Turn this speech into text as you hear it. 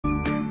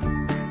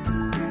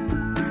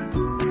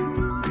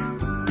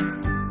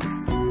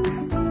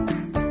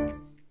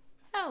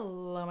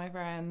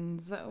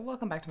friends,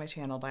 welcome back to my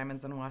channel,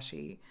 Diamonds and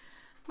Washi.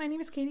 My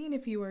name is Katie, and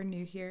if you are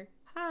new here,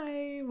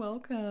 hi,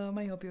 welcome.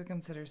 I hope you'll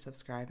consider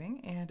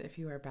subscribing, and if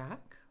you are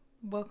back,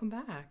 welcome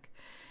back.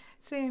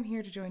 Today I'm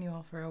here to join you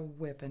all for a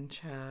WIP and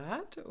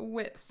Chat.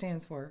 WIP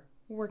stands for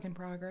Work in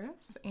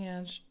Progress,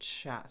 and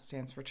Chat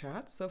stands for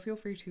Chat, so feel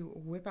free to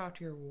whip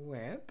out your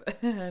WIP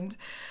and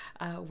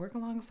work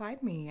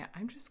alongside me.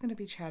 I'm just going to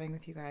be chatting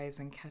with you guys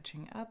and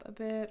catching up a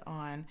bit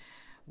on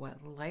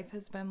what life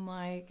has been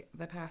like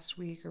the past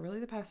week, or really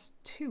the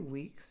past 2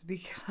 weeks,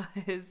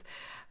 because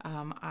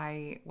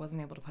I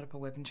wasn't able to put up a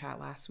WIP and Chat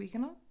last week,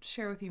 and I'll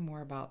share with you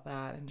more about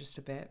that in just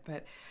a bit.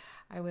 But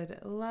I would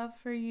love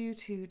for you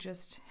to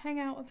just hang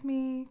out with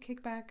me,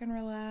 kick back and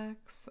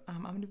relax.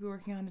 I'm going to be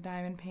working on a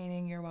diamond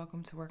painting. You're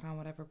welcome to work on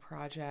whatever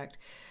project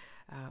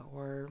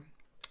or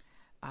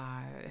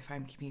if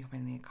I'm keeping you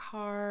company in the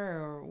car,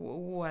 or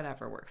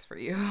whatever works for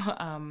you.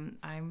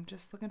 I'm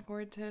just looking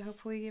forward to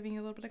hopefully giving you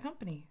a little bit of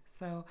company.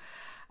 So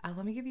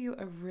let me give you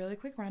a really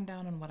quick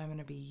rundown on what I'm going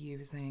to be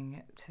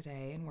using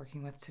today and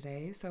working with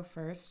today. So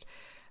first,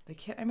 the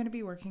kit I'm going to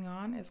be working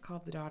on is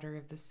called The Daughter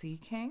of the Sea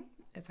King.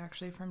 It's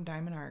actually from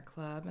Diamond Art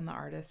Club and the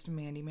artist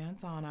Mandie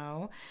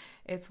Manzano.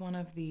 It's one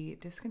of the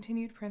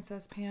discontinued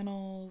princess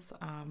panels.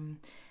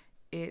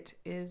 It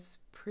is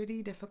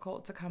pretty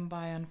difficult to come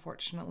by,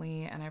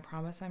 unfortunately, and I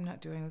promise I'm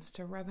not doing this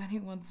to rub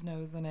anyone's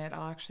nose in it.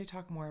 I'll actually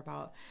talk more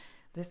about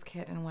this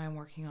kit and why I'm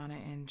working on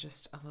it in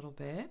just a little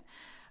bit.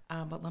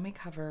 But let me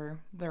cover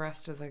the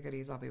rest of the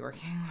goodies I'll be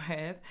working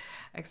with,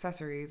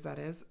 accessories that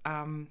is.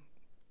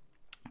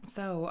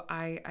 So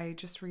I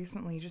just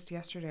recently, just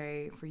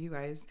yesterday for you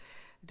guys,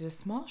 did a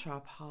small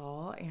shop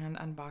haul and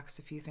unboxed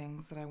a few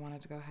things that I wanted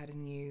to go ahead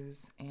and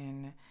use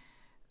in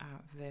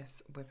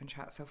this WIP and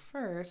Chat. So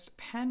first,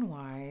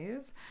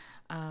 pen-wise,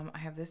 I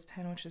have this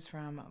pen, which is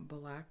from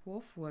Black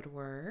Wolf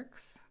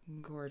Woodworks,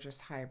 gorgeous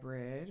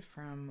hybrid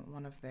from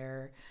one of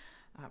their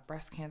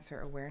breast cancer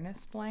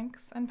awareness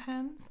blanks and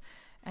pens.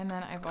 And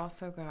then I've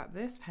also got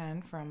this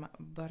pen from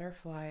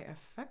Butterfly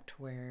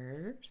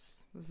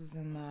Effectwares. This is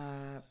in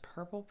the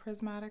purple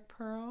prismatic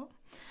pearl.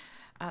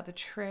 The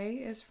tray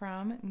is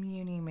from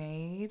Muni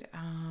Made.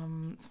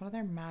 It's one of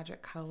their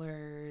magic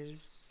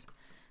colors.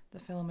 The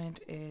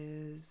filament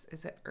is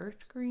it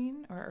Earth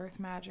Green or Earth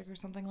Magic or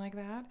something like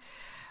that?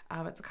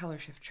 It's a color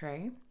shift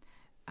tray.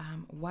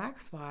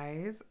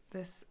 Wax-wise,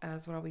 this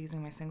is what I'll be using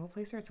in my single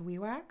placer. It's WE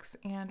Wax,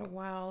 and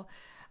while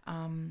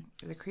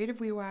the Creative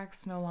WE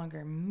Wax no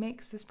longer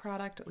makes this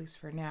product, at least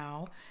for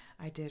now,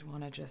 I did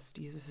want to just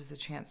use this as a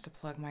chance to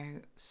plug my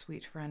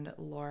sweet friend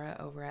Laura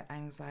over at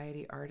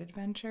Anxiety Art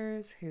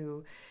Adventures,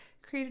 who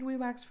created WE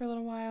Wax for a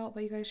little while.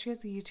 But you guys, she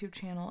has a YouTube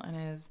channel and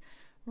is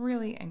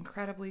really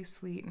incredibly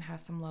sweet and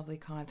has some lovely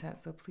content,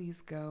 so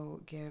please go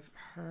give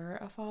her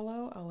a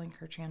follow. I'll link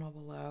her channel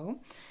below.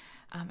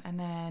 And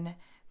then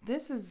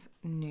this is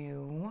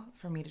new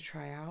for me to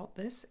try out.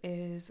 This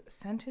is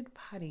Scented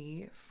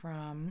Putty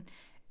from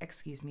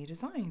Excuse Me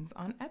Designs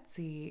on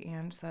Etsy,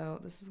 and so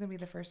this is going to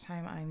be the first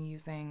time I'm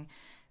using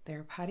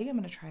their putty. I'm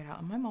going to try it out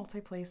on my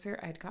multi-placer.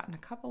 I'd gotten a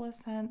couple of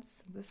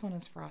scents. This one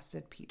is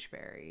Frosted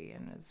Peachberry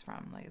and is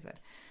from, like I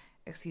said,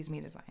 Excuse Me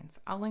Designs.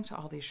 I'll link to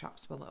all these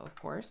shops below, of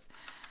course.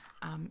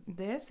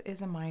 This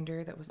is a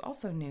minder that was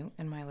also new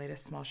in my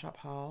latest small shop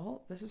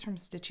haul. This is from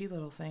Stitchy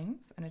Little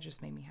Things, and it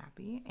just made me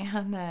happy.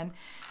 And then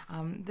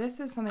this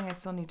is something I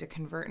still need to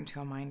convert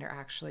into a minder,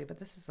 actually, but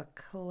this is a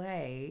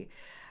clay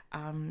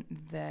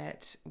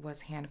that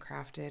was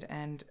handcrafted,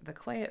 and the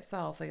clay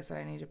itself, like I said,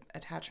 I need to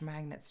attach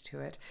magnets to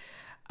it.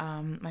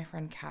 My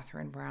friend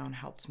Catherine Brown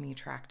helped me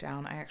track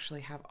down. I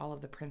actually have all of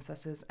the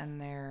princesses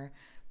and their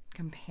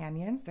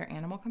companions, their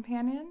animal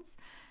companions,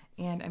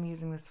 and I'm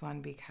using this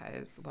one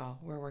because, well,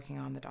 we're working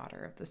on the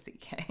Daughter of the Sea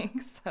King,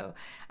 so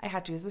I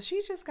had to use this.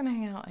 She's just gonna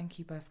hang out and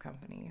keep us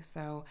company.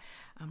 So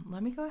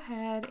let me go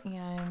ahead,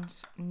 and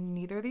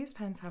neither of these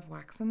pens have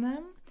wax in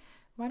them.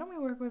 Why don't we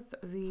work with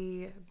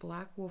the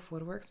Black Wolf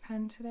Woodworks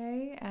pen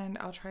today, and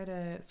I'll try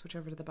to switch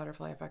over to the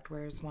Butterfly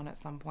Effectwares one at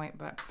some point,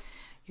 but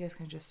you guys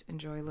can just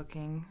enjoy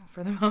looking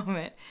for the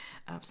moment.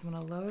 So I'm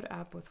gonna load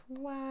up with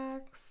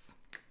wax.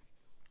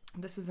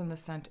 This is in the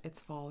scent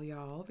It's Fall,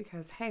 y'all,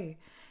 because hey,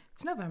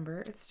 it's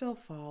November, it's still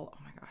fall.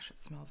 Oh my gosh, it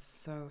smells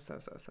so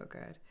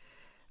good.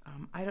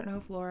 I don't know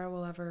if Laura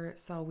will ever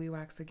sell WE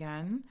Wax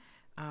again.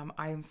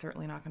 I am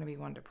certainly not going to be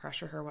one to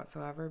pressure her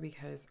whatsoever,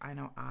 because I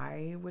know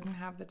I wouldn't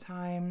have the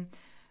time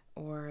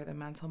or the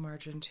mental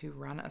margin to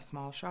run a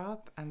small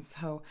shop, and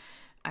so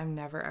I'm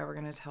never ever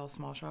going to tell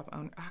small shop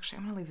owner. Actually,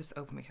 I'm going to leave this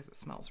open because it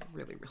smells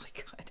really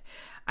good.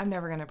 I'm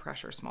never going to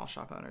pressure small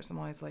shop owners. I'm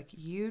always like,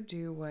 you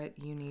do what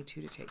you need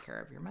to take care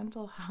of your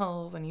mental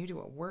health, and you do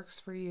what works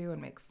for you and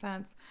makes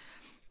sense.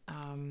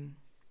 And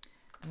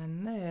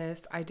then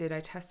this, I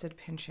tested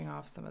pinching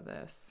off some of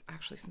this.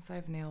 Actually, since I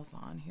have nails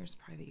on, here's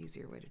probably the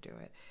easier way to do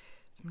it.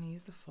 So I'm going to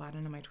use the flat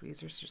end of my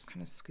tweezers to just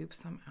kind of scoop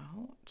some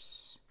out.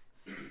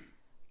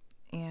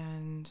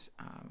 And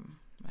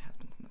my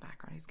husband's in the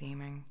background, he's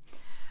gaming.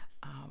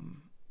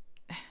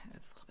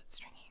 It's a little bit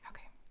stringy.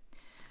 Okay.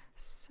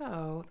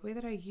 So the way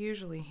that I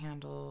usually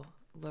handle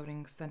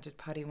loading scented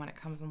putty when it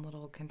comes in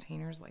little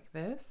containers like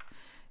this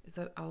is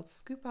that I'll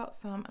scoop out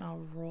some and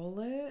I'll roll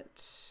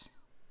it.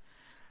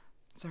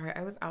 Sorry,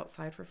 I was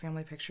outside for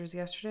family pictures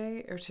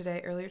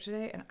earlier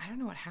today, and I don't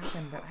know what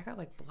happened, but I got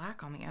like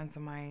black on the ends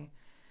of my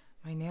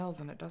nails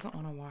and it doesn't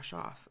want to wash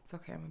off. It's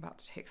okay, I'm about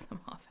to take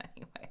them off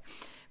anyway.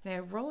 But I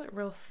roll it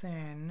real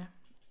thin,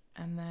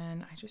 and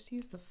then I just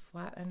use the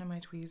flat end of my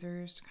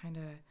tweezers to kind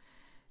of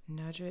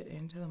nudge it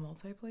into the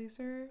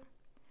multi-placer.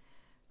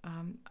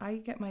 I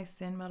get my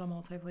thin metal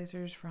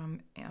multi-placers from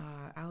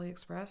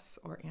AliExpress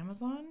or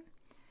Amazon.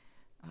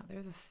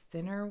 They're the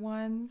thinner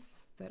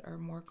ones that are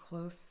more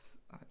close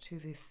to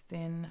the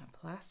thin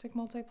plastic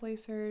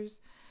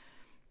multi-placers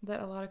that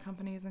a lot of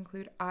companies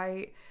include.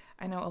 I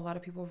know a lot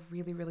of people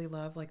really, really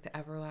love like the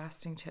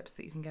everlasting tips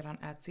that you can get on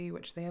Etsy,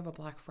 which they have a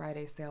Black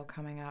Friday sale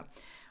coming up.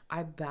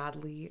 I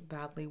badly,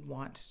 badly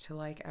want to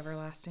like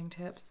everlasting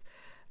tips,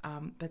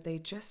 but they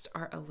just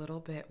are a little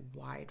bit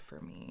wide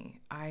for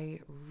me. I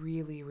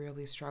really,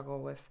 really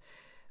struggle with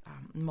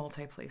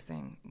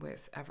multi-placing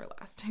with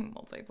everlasting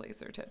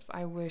multi-placer tips.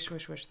 I wish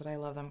that I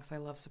love them because I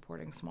love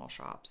supporting small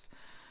shops.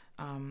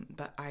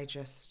 But I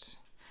just,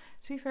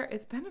 to be fair,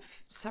 it's been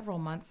several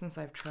months since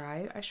I've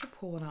tried. I should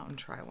pull one out and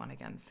try one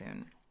again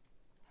soon.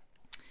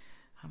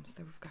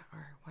 So we've got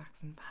our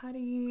wax and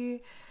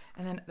putty,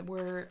 and then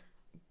we're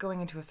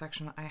going into a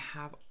section that I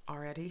have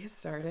already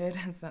started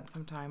and spent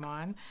some time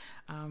on.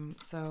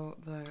 So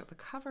the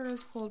cover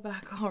is pulled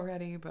back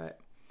already, but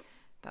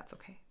that's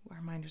okay. Our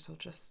reminders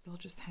they'll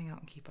just hang out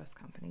and keep us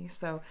company.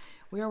 So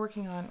we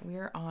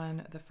are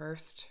on the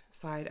first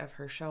side of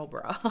her shell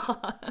bra.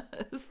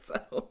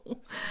 So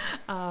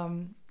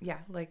yeah,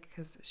 like,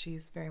 because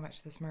she's very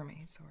much this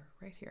mermaid, so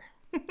we're right here.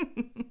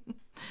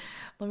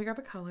 Let me grab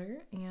a color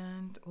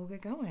and we'll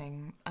get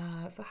going.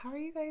 So how are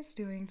you guys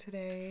doing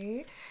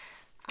today?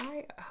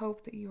 I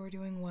hope that you are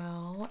doing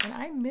well, and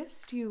I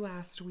missed you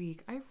last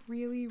week. I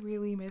really,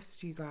 really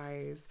missed you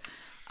guys.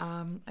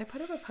 I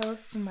put up a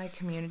post in my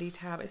community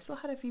tab. I still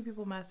had a few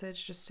people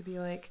message just to be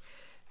like,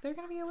 is there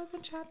going to be a WIP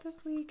and Chat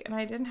this week? And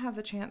I didn't have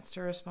the chance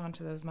to respond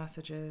to those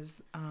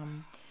messages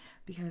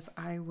because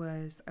I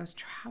was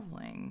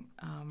traveling.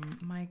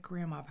 My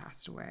grandma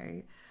passed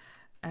away,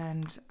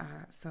 and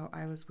so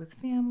I was with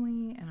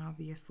family and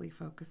obviously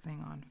focusing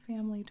on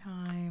family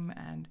time,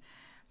 and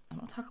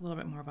I'll talk a little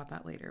bit more about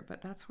that later,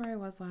 but that's where I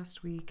was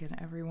last week, and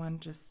everyone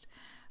just,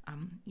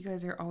 you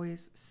guys are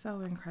always so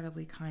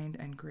incredibly kind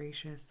and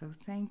gracious, so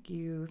thank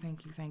you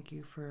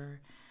for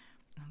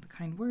the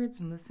kind words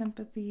and the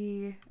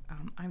sympathy.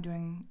 I'm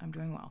doing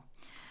well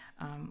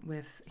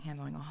with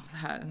handling all of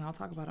that, and I'll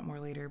talk about it more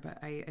later,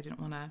 but I didn't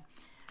want to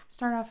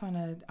start off on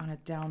a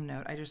down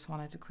note. I just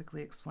wanted to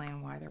quickly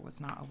explain why there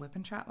was not a WIP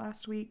and Chat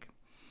last week,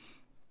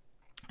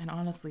 and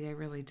honestly, I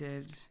really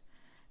did.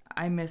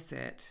 I miss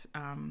it.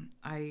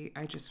 I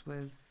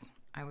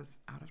was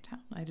out of town.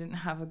 I didn't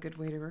have a good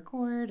way to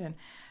record, and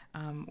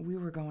we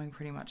were going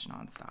pretty much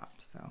nonstop.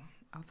 So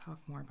I'll talk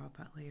more about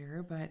that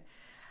later. But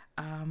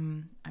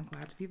I'm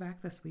glad to be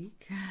back this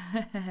week,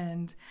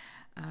 and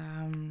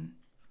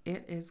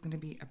it is going to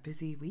be a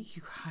busy week,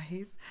 you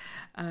guys.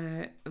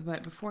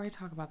 But before I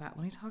talk about that,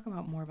 let me talk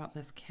more about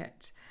this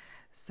kit.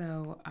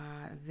 So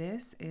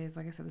this is,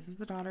 like I said, this is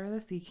the Daughter of the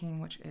Sea King,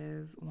 which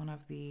is one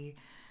of the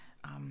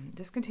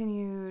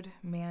discontinued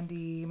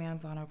Mandie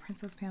Manzano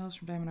princess panels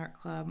from Diamond Art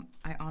Club.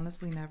 I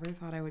honestly never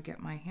thought I would get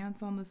my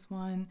hands on this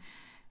one,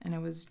 and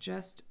it was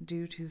just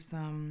due to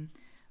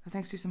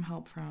thanks to some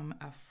help from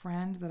a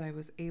friend that I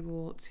was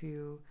able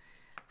to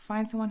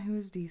find someone who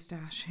is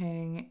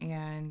destashing,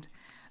 and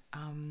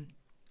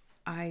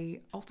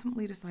I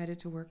ultimately decided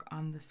to work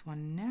on this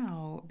one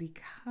now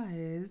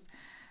because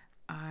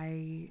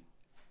I've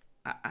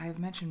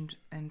mentioned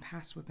in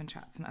past WIP and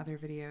Chats and other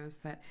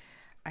videos that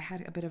I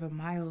had a bit of a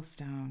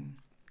milestone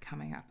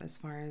coming up as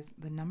far as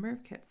the number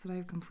of kits that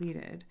I've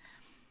completed.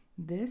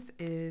 This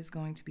is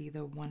going to be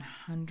the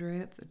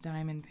 100th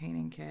diamond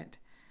painting kit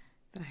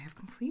that I have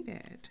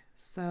completed.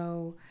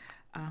 So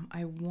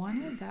I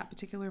wanted that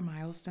particular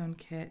milestone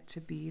kit to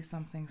be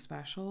something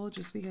special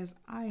just because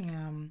I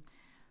am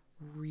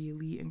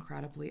really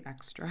incredibly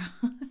extra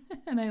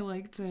and I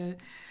like to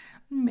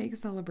make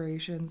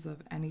celebrations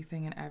of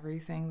anything and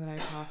everything that I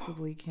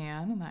possibly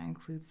can, and that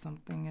includes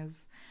something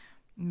as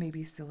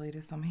maybe silly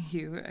to some of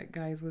you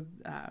guys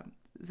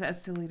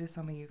as silly to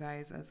some of you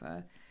guys as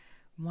a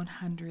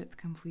 100th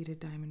completed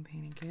diamond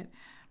painting kit.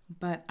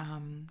 But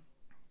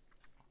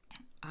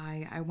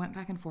I went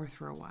back and forth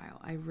for a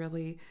while.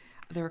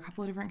 There were a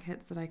couple of different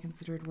kits that I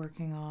considered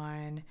working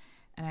on,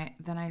 and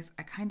I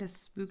kind of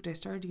spooked. I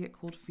started to get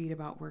cold feet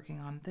about working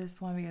on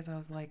this one because I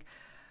was like,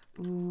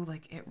 ooh,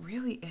 like it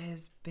really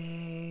is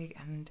big,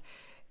 and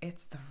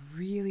it's the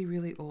really,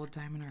 really old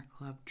Diamond Art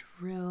Club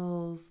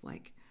drills.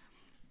 Like,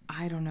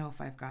 I don't know if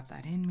I've got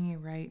that in me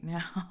right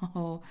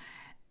now.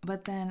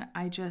 But then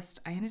I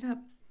ended up,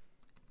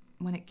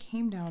 when it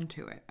came down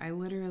to it, I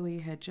literally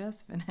had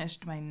just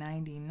finished my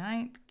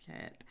 99th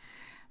kit.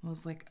 I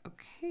was like,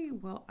 okay,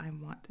 well, I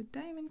want to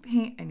diamond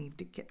paint. I need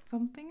to get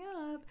something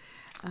up.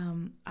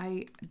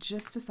 I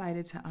just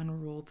decided to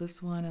unroll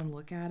this one and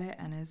look at it.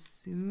 And as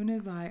soon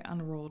as I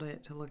unrolled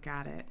it to look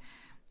at it,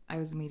 I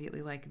was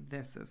immediately like,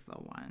 this is the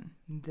one.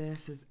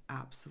 This is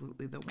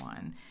absolutely the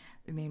one.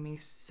 It made me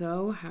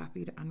so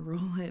happy to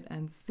unroll it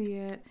and see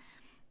it.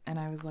 And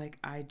I was like,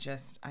 I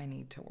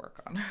need to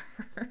work on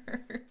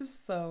her.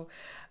 So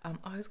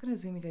I was going to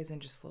zoom you guys in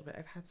just a little bit.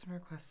 I've had some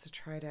requests to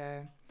try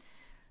to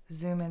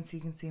zoom in so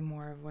you can see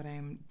more of what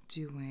I'm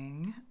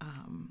doing.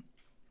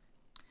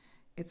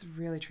 It's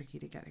really tricky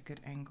to get a good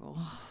angle,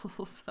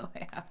 so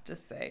I have to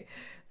say.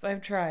 So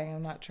I'm trying.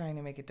 I'm not trying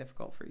to make it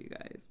difficult for you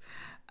guys.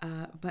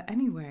 But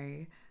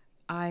anyway,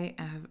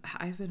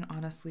 I've been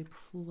honestly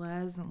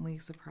pleasantly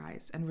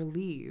surprised and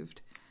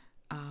relieved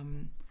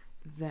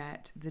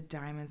that the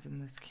diamonds in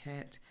this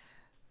kit,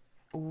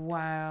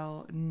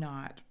 while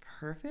not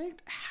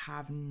perfect,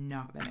 have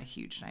not been a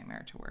huge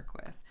nightmare to work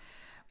with.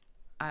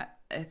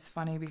 It's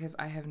funny because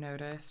I have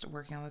noticed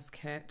working on this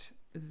kit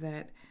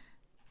that,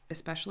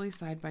 especially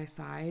side by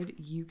side,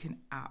 you can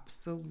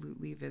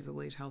absolutely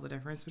visibly tell the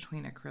difference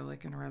between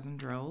acrylic and resin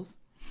drills,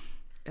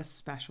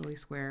 especially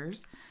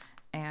squares.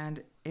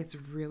 And it's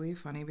really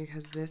funny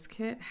because this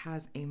kit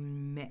has a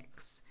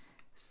mix.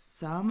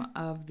 Some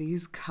of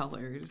these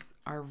colors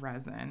are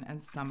resin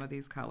and some of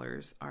these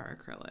colors are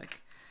acrylic.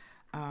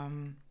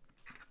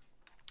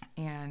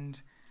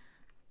 And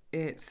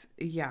it's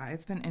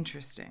been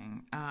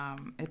interesting.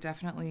 It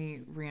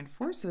definitely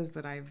reinforces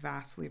that I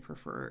vastly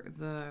prefer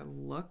the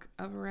look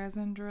of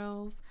resin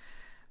drills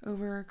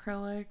over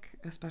acrylic,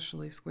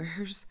 especially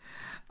squares.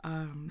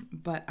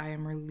 But I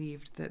am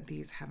relieved that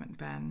these haven't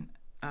been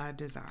a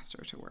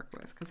disaster to work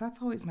with, because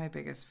that's always my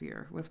biggest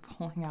fear with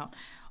pulling out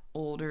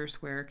older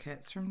square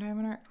kits from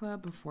Diamond Art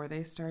Club before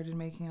they started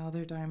making all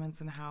their diamonds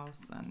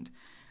in-house, and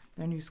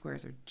their new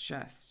squares are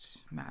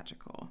just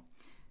magical.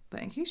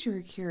 But in case you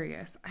were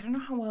curious, I don't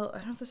know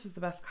if this is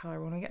the best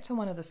color. When we get to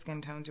one of the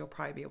skin tones, you'll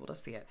probably be able to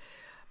see it.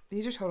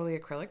 These are totally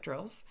acrylic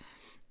drills.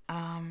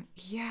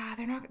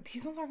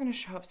 These ones aren't going to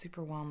show up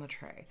super well on the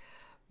tray.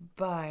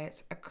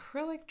 But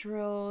acrylic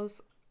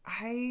drills,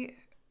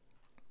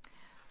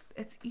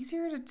 it's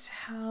easier to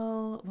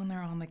tell when they're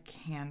on the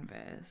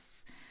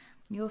canvas.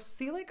 You'll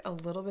see like a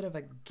little bit of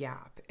a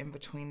gap in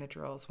between the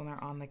drills when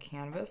they're on the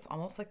canvas,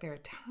 almost like they're a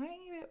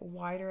tiny bit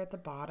wider at the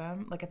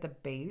bottom, like at the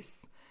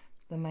base,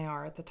 than they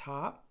are at the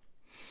top.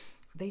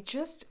 They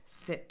just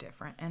sit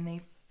different and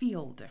they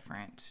feel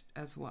different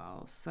as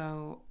well.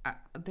 So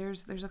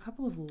there's a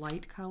couple of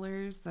light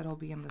colors that'll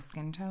be in the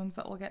skin tones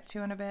that we'll get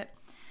to in a bit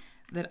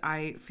that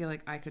I feel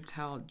like I could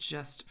tell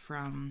just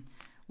from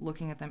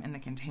looking at them in the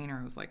container.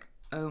 I was like,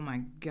 oh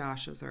my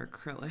gosh, those are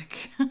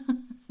acrylic.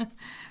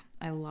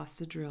 I lost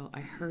a drill.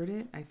 I heard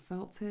it. I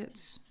felt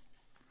it.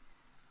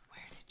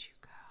 Where did you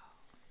go?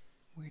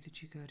 Where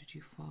did you go? Did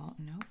you fall?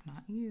 Nope,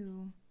 not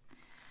you.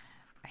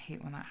 I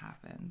hate when that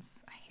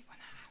happens.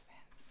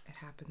 It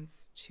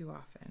happens too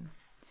often.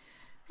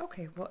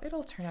 Okay, well,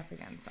 it'll turn up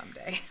again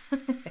someday.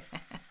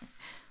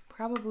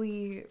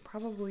 probably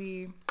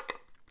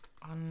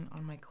on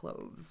my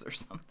clothes or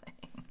something.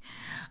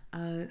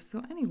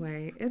 So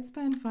anyway, it's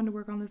been fun to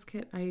work on this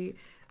kit. I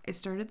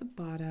started at the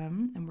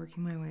bottom and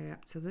working my way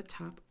up to the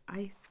top.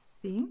 I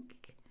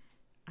think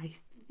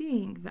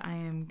that I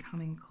am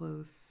getting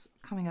close.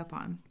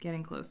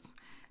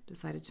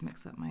 Decided to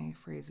mix up my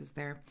phrases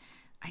there.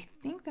 I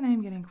think that I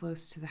am getting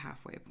close to the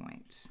halfway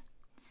point.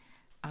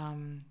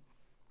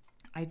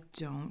 I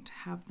don't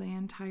have the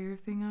entire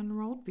thing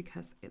unrolled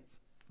because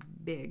it's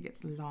big,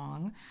 it's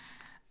long.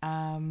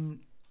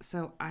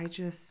 So I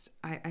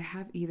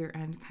have either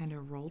end kind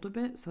of rolled a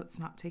bit, so it's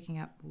not taking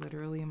up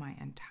literally my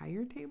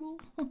entire table.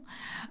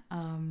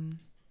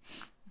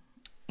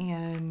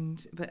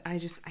 But I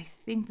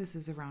think this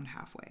is around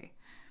halfway,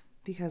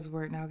 because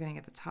we're now getting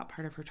at the top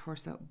part of her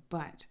torso,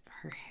 but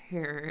her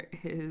hair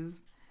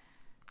is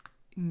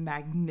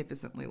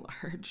magnificently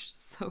large,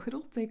 so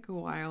it'll take a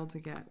while to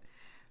get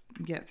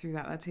through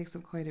that. That takes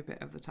up quite a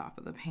bit of the top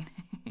of the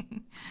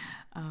painting.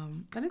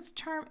 But it's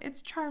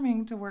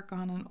charming to work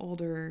on an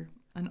older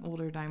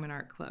Diamond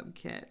Art Club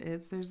kit.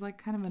 There's like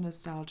kind of a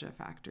nostalgia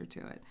factor to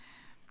it.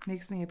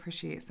 Makes me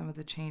appreciate some of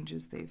the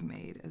changes they've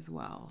made as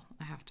well,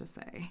 I have to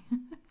say.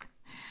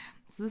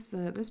 So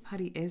this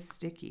putty is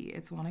sticky.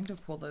 It's wanting to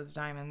pull those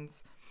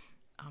diamonds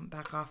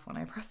back off when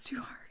I press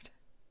too hard.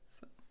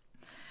 So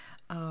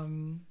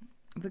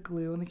the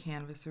glue and the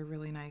canvas are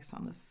really nice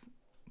on this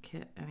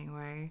kit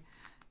anyway,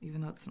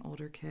 even though it's an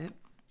older kit.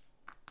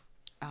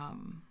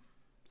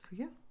 So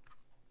yeah.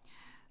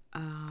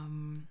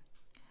 I'm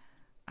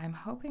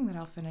hoping that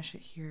I'll finish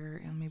it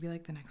here in maybe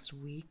like the next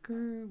week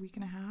or week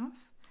and a half.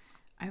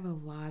 I have a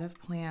lot of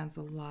plans,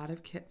 a lot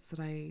of kits that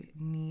I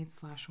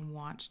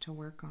need/want to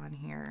work on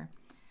here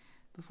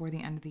before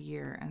the end of the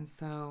year. And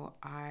so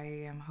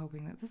I am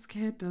hoping that this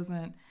kit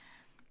doesn't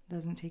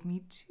take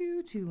me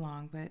too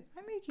long, but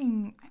I'm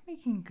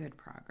making good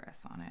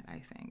progress on it, I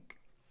think.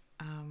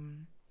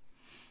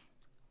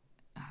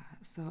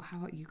 So how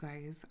about you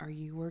guys? Are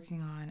you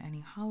working on any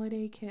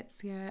holiday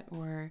kits yet,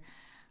 or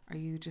are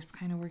you just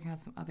kind of working on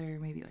some other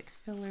maybe like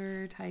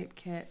filler type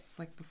kits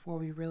like before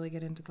we really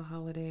get into the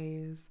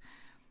holidays?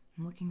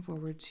 I'm looking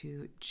forward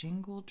to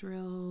Jingle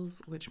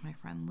Drills, which my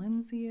friend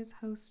Lindsay is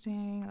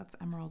hosting. That's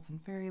Emeralds and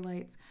Fairy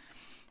Lights,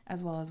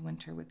 as well as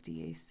Winter with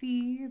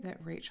DAC that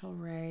Rachel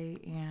Ray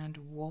and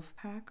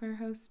Wolfpack are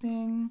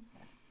hosting.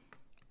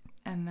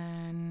 And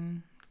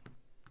then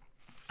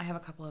I have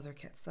a couple other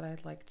kits that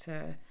I'd like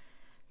to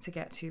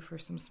get to for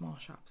some small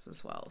shops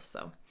as well.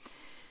 So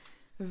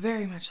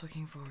very much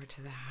looking forward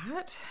to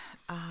that.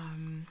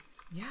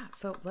 Yeah,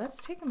 so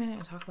let's take a minute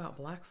and talk about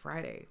Black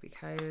Friday,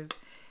 because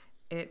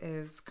it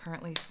is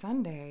currently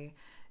Sunday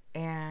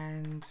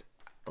and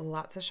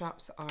lots of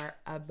shops are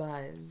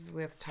abuzz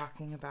with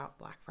talking about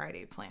Black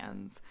Friday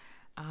plans.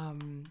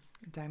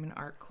 Diamond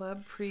Art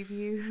Club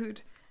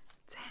previewed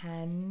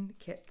 20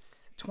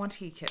 kits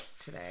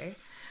today.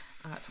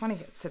 20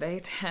 kits today,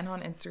 10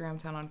 on Instagram,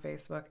 10 on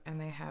Facebook, and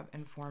they have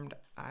informed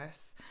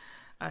us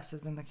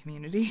as in the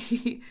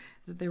community,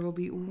 that there will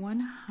be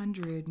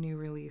 100 new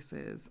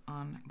releases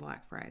on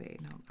Black Friday.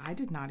 No, I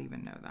did not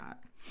even know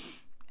that.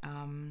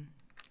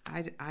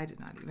 I did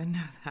not even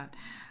know that.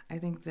 I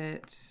think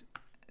that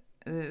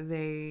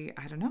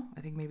I don't know,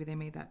 I think maybe they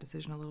made that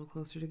decision a little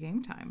closer to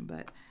game time,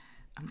 but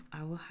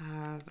I will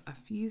have a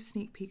few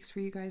sneak peeks for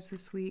you guys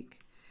this week.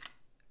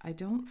 I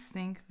don't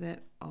think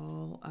that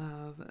all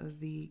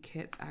of the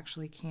kits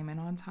actually came in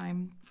on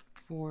time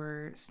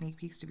for sneak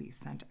peeks to be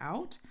sent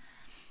out.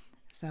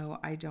 So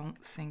I don't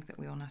think that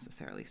we'll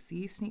necessarily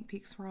see sneak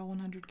peeks for all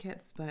 100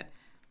 kits, but I'm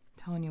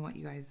telling you what,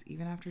 you guys,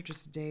 even after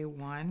just day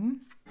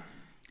one,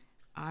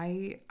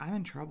 I'm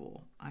in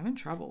trouble. I'm in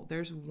trouble.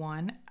 There's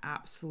one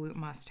absolute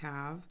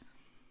must-have.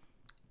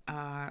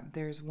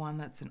 There's one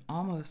that's an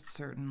almost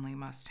certainly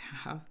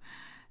must-have.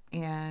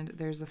 And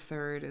there's a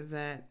third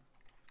that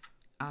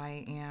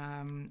I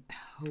am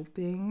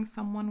hoping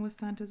someone was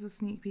sent as a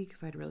sneak peek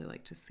because I'd really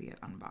like to see it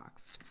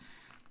unboxed.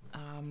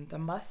 The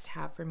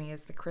must-have for me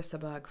is the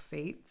Chrysabug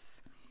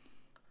Fates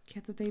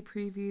kit that they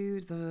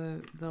previewed.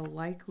 The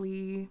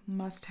likely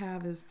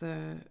must-have is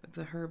the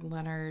Herb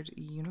Leonard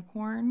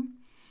Unicorn.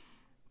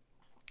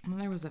 And then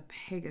there was a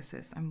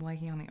Pegasus. I'm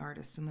blanking on the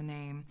artist and the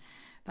name.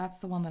 That's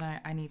the one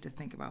that I need to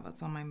think about.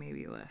 That's on my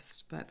maybe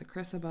list. But the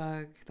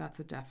Chrysabug, that's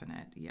a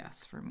definite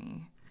yes for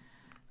me.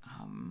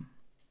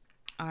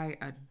 I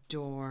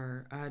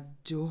adore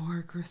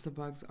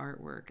Chrysabug's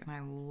artwork, and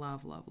I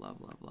love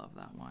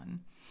that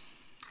one.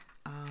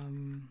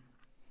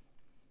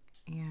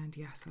 And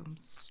yeah, so I'm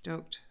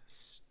stoked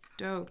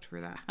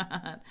for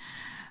that.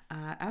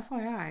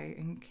 FYI,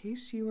 in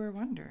case you were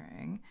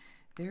wondering,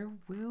 there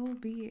will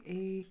be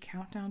a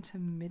Countdown to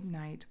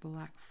Midnight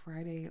Black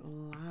Friday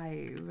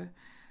live.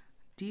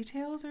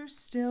 Details are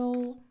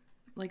still,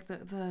 like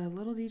the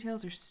little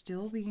details are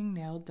still being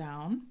nailed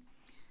down,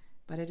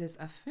 but it is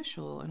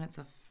official, and it's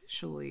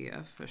officially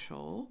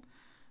official.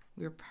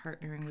 We're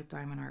partnering with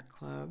Diamond Art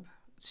Club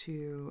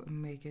to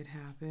make it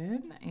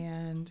happen,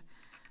 and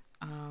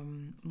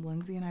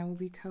Lindsay and I will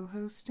be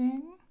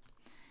co-hosting,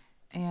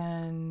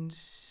 and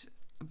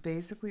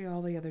basically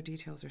all the other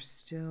details are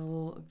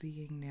still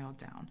being nailed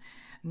down.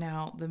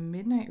 Now, the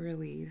midnight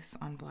release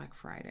on Black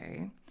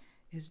Friday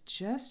is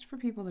just for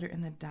people that are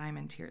in the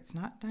diamond tier. It's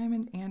not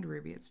diamond and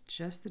ruby, it's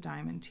just the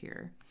diamond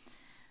tier.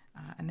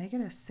 And they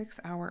get a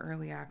 6-hour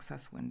early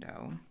access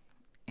window,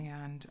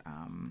 and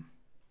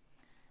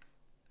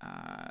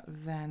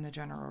then the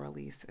general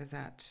release is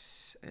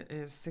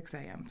 6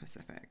 a.m.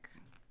 Pacific.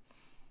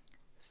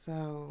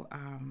 So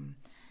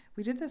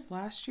we did this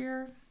last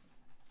year.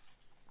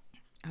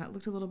 It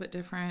looked a little bit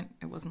different.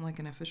 It wasn't like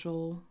an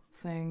official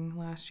thing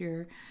last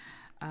year,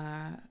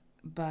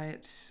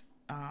 but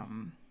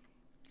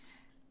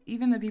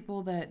even the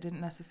people that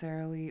weren't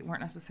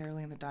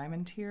necessarily in the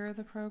diamond tier of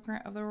the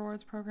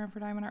rewards program for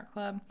Diamond Art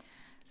Club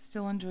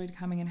still enjoyed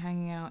coming and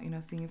hanging out,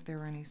 seeing if there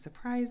were any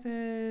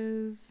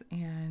surprises,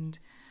 and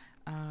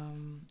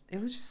it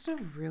was just a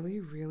really,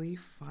 really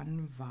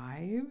fun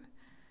vibe.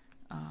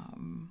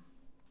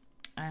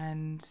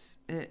 And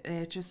I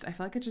feel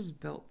like it just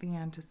built the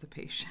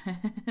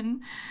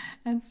anticipation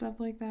and stuff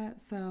like that.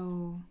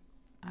 So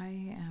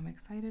I am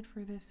excited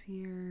for this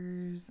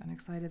year's, and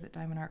excited that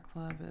Diamond Art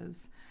Club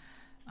is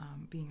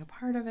being a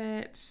part of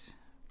it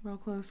real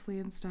closely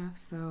and stuff.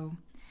 So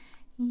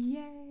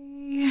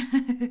yay!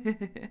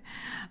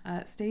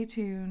 Stay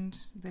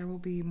tuned. There will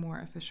be more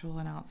official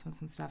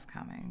announcements and stuff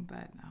coming,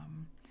 but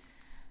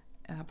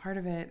part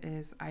of it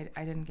is I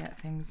didn't get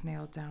things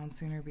nailed down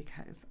sooner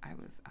because I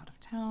was out of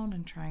town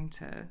and trying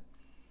to,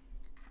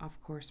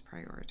 of course,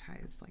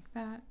 prioritize like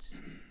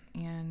that.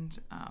 And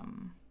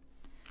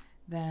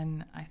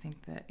then I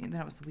think that then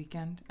it was the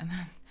weekend, and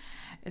then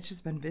it's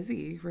just been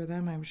busy for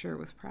them, I'm sure,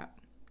 with prep.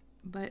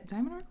 But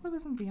Diamond Art Club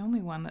isn't the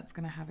only one that's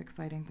going to have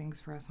exciting things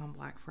for us on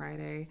Black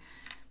Friday.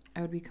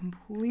 I would be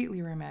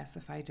completely remiss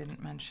if I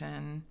didn't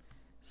mention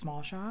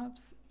small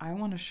shops. I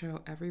want to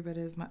show every bit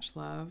as much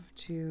love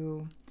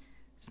to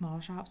small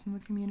shops in the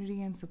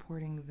community and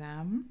supporting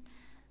them.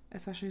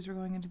 especially as we're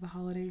going into the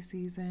holiday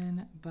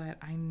season, but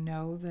I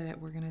know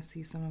that we're going to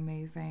see some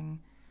amazing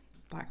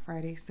Black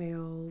Friday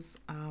sales.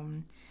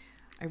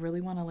 I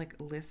really want to like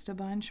list a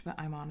bunch, but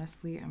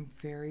I'm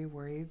very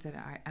worried that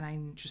I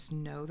just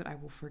know that I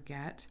will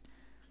forget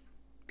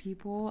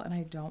people, and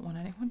I don't want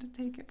anyone to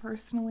take it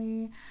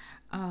personally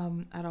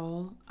at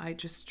all. I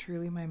just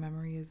truly, my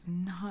memory is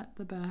not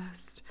the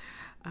best,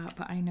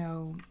 but I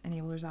know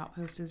Enablers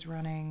Outpost is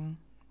running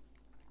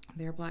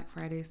their Black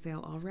Friday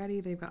sale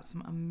already. They've got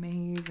some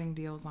amazing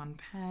deals on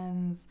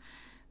pens.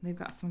 They've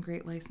got some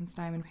great licensed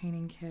diamond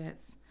painting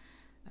kits.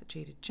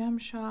 Jaded Gem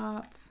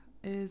Shop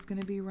is going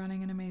to be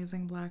running an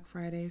amazing Black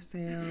Friday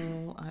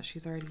sale.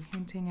 She's already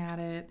hinting at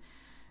it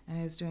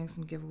and is doing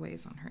some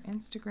giveaways on her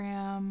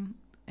Instagram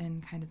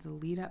and kind of the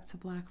lead up to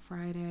Black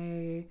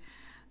Friday.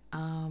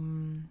 I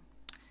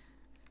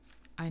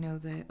know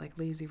that like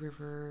Lazy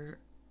River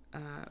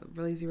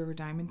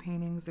Diamond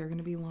Paintings, they're going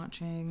to be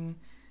launching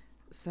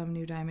some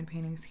new diamond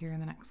paintings here in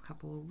the next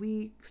couple of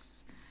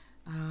weeks.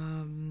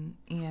 And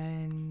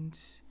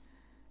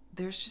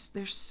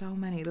there's so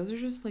many. Those are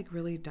just like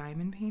really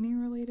diamond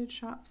painting related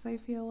shops, I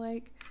feel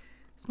like,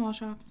 small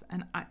shops.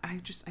 And I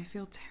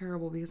feel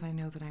terrible because I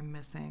know that I'm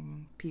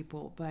missing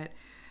people, but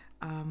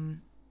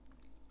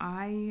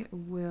I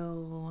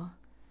will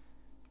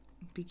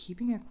be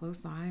keeping a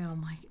close eye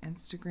on like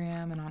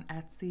Instagram and on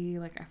Etsy.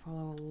 Like I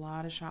follow a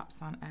lot of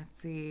shops on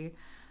Etsy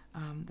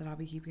that I'll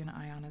be keeping an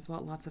eye on as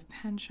well. Lots of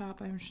pen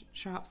shops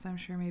I'm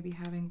sure may be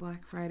having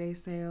Black Friday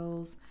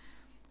sales.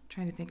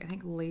 Trying to think, I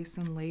think Lace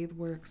and Lathe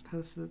Works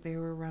posted that they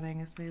were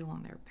running a sale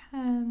on their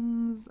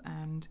pens,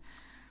 and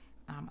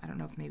I don't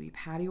know if maybe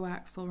Patty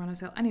Wax will run a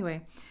sale.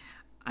 Anyway,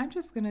 I'm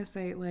just gonna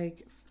say,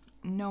 like,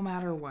 no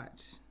matter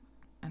what,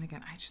 and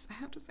again, I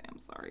have to say I'm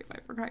sorry if I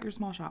forgot your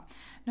small shop.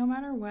 No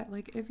matter what,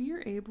 like, if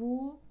you're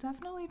able,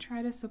 definitely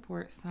try to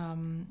support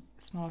some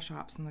small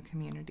shops in the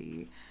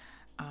community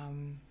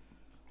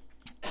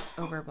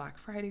over Black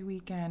Friday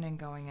weekend and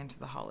going into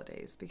the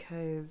holidays,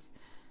 because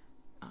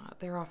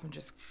they're often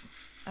just,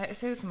 I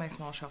say this in my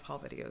small shop haul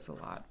videos a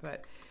lot,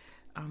 but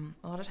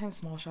a lot of times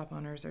small shop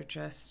owners are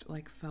just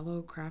like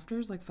fellow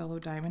crafters, like fellow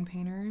diamond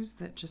painters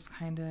that just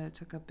kind of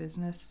took a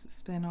business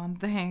spin on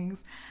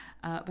things,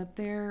 but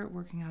they're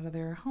working out of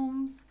their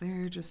homes.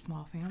 They're just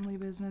small family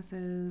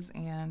businesses,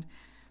 and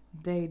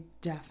they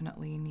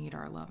definitely need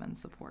our love and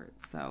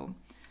support. So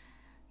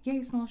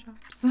yay, small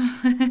shops.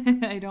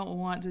 I don't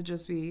want to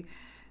just be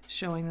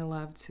showing the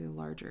love to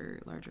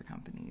larger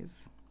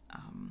companies.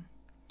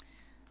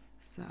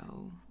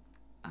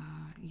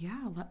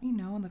 Yeah, let me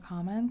know in the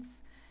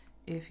comments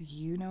if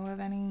you know of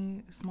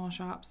any small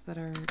shops that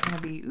are going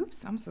to be,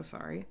 oops, I'm so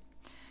sorry.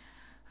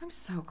 I'm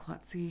so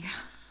klutzy.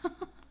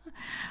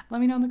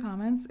 Let me know in the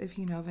comments if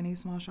you know of any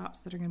small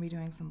shops that are going to be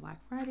doing some Black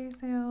Friday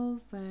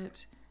sales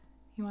that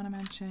you want to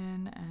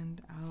mention,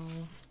 and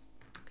I'll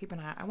keep an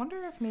eye. I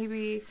wonder if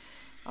maybe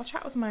I'll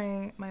chat with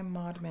my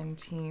Modmin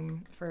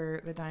team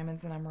for the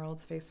Diamonds and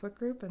Emeralds Facebook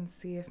group and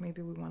see if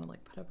maybe we want to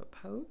like put up a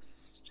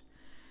post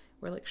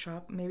where like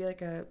maybe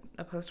like a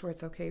post where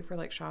it's okay for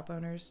like shop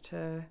owners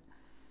to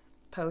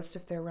post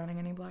if they're running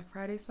any Black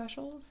Friday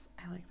specials.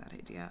 I like that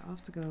idea. I'll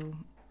have to go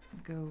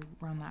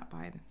run that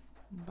by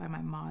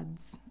my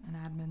mods and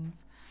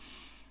admins.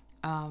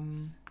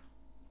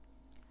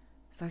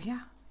 So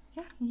yeah,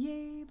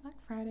 yay, Black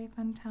Friday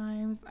fun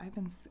times.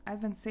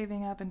 I've been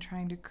saving up and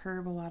trying to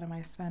curb a lot of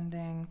my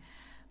spending,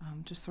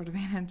 just sort of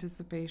in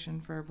anticipation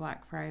for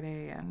Black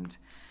Friday, and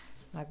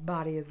my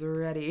body is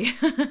ready.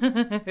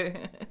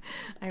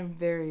 I'm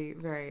very,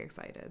 very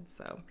excited.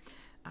 So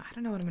I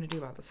don't know what I'm going to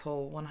do about this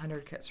whole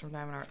 100 kits from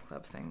Diamond Art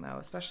Club thing, though,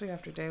 especially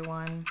after day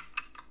one.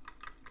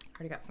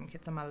 Already got some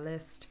kits on my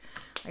list.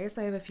 I guess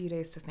I have a few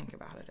days to think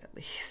about it at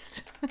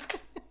least.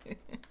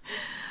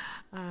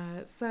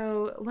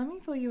 So let me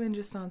fill you in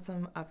just on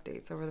some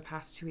updates over the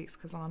past 2 weeks,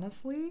 because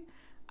honestly,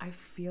 I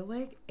feel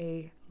like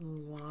a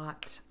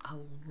lot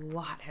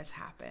has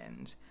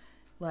happened.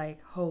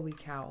 Like, holy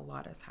cow, a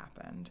lot has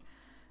happened.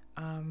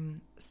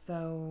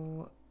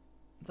 So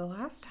the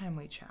last time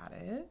we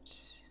chatted,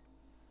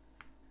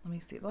 let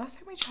me see. The last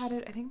time we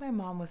chatted, I think my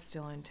mom was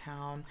still in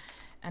town,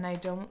 and I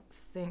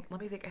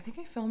think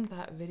I filmed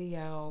that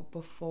video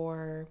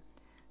before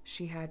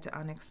she had to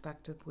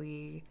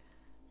unexpectedly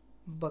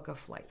book a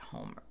flight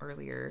home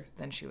earlier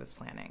than she was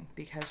planning,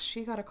 because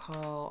she got a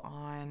call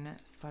on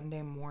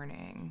Sunday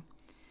morning.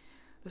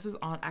 This was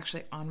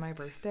actually on my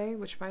birthday,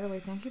 which, by the way,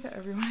 thank you to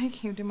everyone who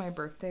came to my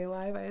birthday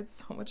live. I had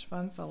so much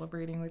fun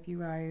celebrating with you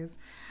guys.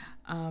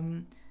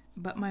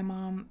 But my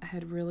mom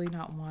had really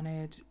not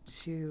wanted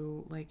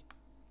to, like,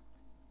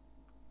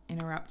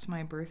 interrupt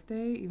my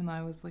birthday, even though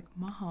I was like,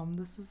 Mom,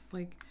 this is,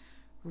 like,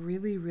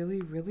 really,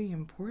 really, really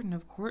important.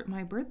 Of course,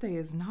 my birthday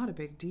is not a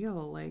big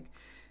deal. Like,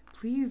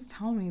 please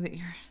tell me that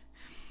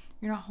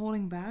you're not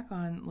holding back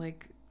on,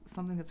 like,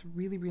 something that's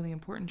really, really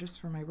important just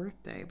for my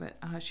birthday. But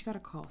she got a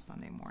call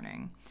Sunday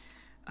morning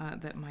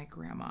that my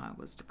grandma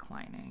was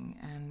declining,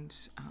 and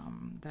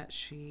that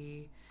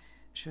she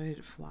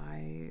should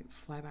fly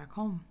back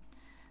home.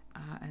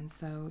 And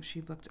so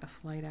she booked a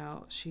flight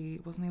out. She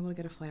wasn't able to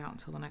get a flight out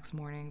until the next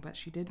morning, but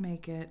she did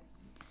make it.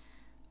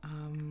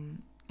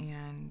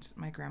 And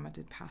my grandma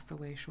did pass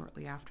away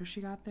shortly after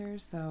she got there.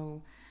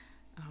 So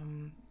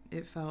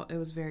it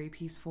was very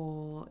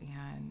peaceful,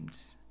 and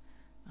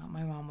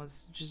my mom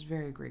was just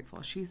very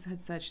grateful. She had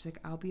said, she's like,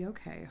 I'll be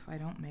okay if I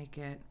don't make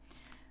it.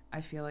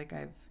 I feel like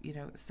I've,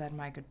 said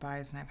my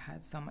goodbyes, and I've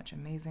had so much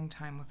amazing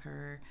time with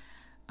her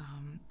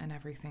and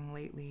everything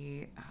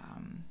lately.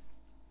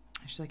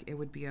 She's like, it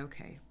would be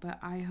okay, but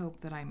I hope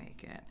that I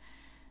make it.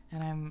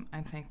 And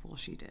I'm thankful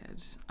she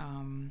did.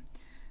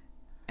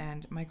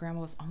 And my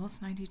grandma was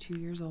almost 92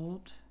 years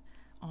old.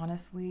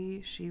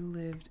 Honestly, she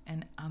lived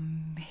an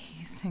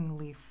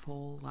amazingly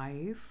full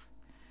life.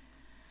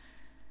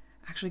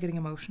 Actually getting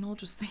emotional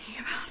just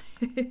thinking about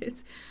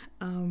it.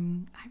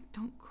 I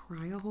don't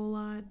cry a whole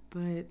lot,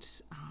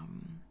 but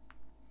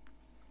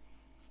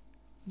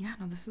yeah,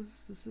 no, this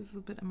is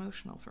a bit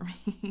emotional for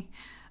me.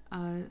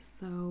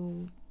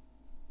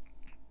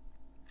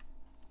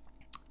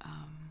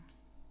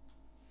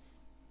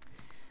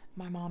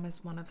 My mom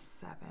is one of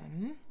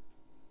 7.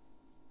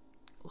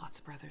 Lots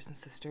of brothers and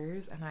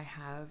sisters, and I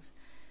have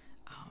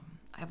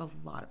a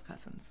lot of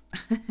cousins.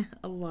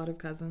 A lot of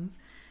cousins.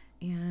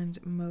 And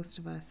most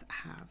of us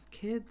have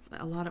kids.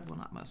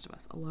 Not most of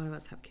us. A lot of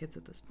us have kids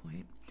at this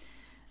point.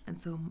 And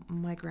so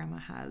my grandma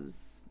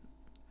has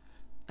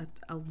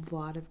a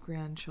lot of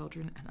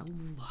grandchildren and a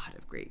lot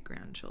of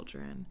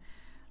great-grandchildren.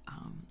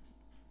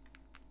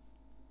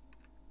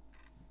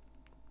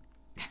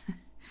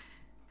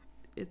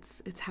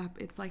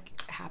 It's like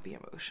happy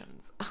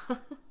emotions.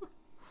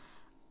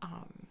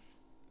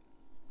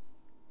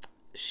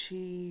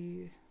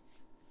 She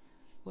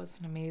was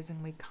an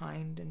amazingly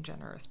kind and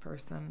generous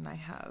person. I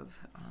have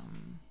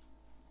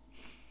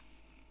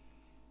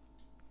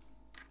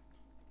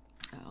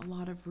a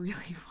lot of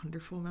really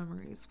wonderful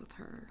memories with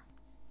her.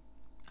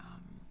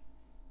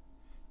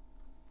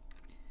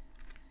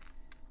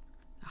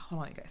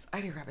 Hold on, you guys.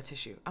 I need to grab a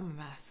tissue. I'm a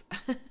mess.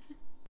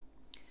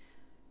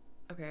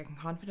 Okay, I can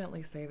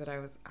confidently say that I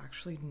was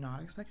actually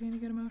not expecting to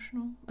get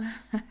emotional.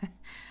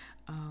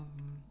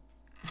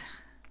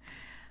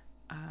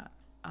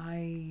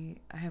 I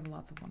have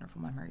lots of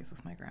wonderful memories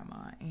with my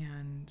grandma,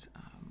 and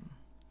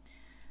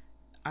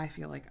I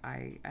feel like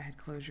I had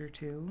closure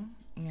too,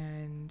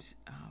 and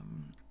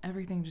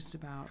everything just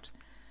about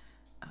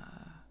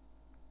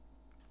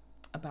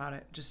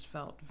it just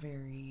felt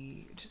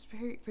very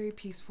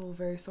peaceful,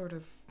 very sort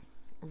of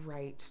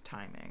right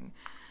timing.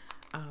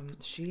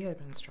 She had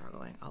been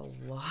struggling a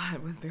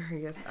lot with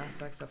various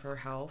aspects of her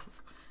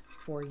health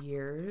for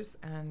years,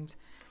 and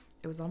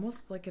it was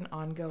almost like an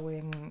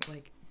ongoing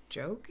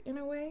joke in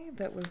a way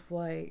that was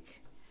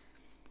like,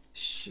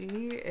 she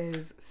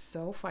is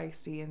so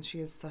feisty and she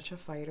is such a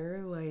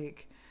fighter,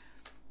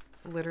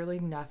 literally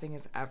nothing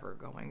is ever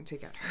going to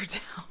get her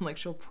down.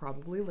 She'll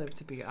probably live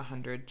to be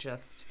 100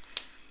 just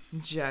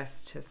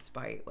to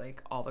spite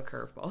all the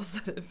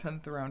curveballs that have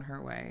been thrown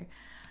her way.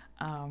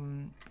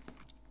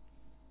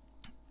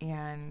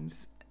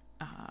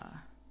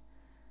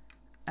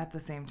 At the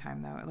same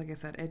time though, like I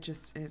said,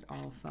 it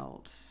all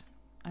felt,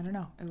 I don't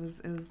know, it was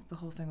the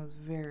whole thing was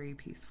very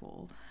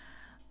peaceful.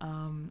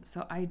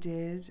 So I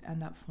did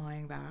end up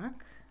flying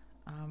back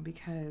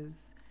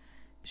because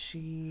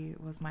she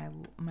was my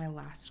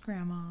last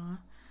grandma,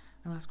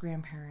 my last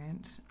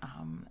grandparent,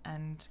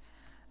 and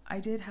I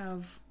did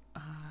have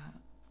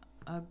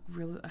I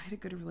had a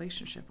good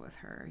relationship with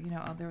her.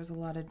 There was a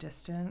lot of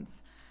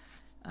distance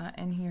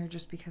in here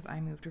just because I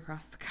moved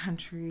across the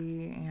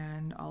country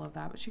and all of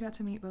that, but she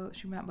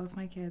met both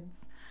my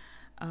kids,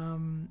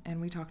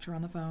 and we talked to her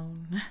on the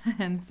phone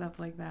and stuff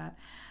like that.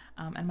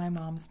 And my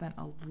mom spent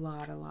a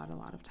lot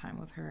of time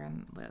with her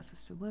in the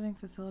assisted living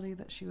facility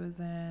that she was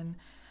in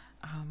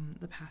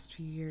the past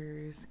few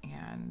years.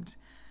 And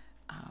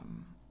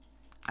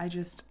I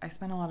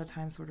spent a lot of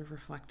time sort of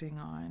reflecting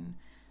on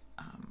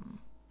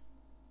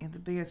the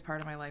biggest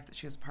part of my life that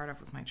she was a part of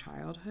was my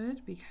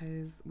childhood,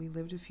 because we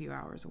lived a few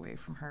hours away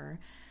from her.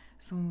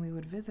 So when we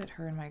would visit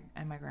her and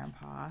my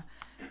grandpa,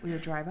 we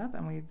would drive up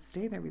and we'd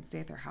stay there. We'd stay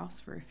at their house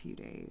for a few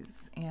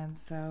days. And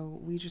so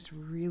we just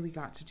really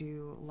got to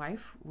do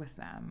life with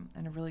them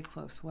in a really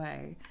close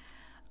way.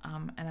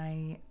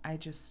 And I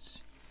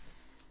just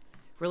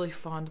really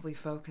fondly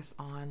focus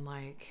on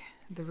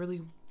the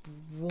really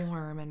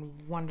warm and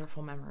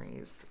wonderful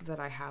memories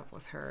that I have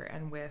with her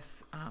and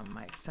with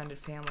my extended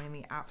family, and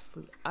the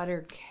absolute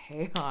utter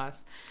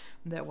chaos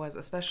that was,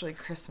 especially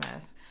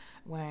Christmas,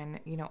 when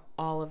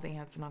all of the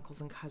aunts and uncles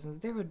and cousins,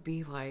 there would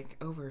be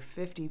over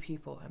 50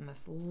 people in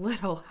this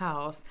little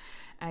house,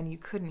 and you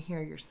couldn't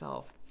hear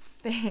yourself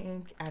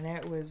think, and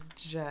it was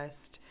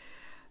just,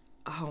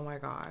 oh my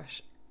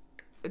gosh,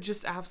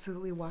 just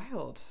absolutely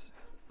wild.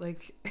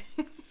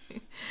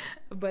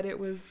 But it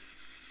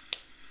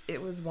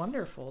was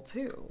wonderful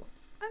too.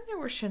 And there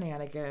were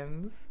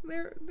shenanigans.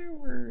 There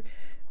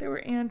were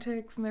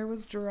antics, and there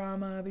was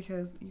drama,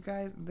 because you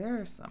guys, there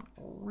are some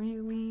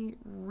really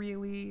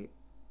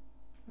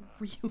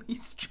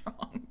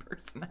strong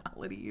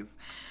personalities.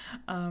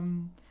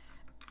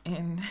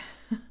 in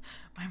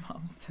my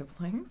mom's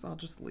siblings. I'll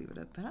just leave it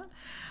at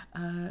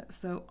that.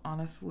 So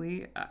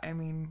honestly, I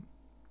mean,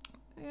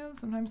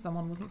 sometimes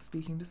someone wasn't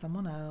speaking to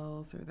someone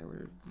else, or there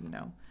were,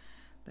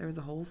 there was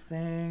a whole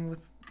thing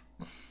with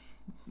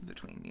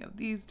between,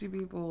 these two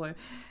people. It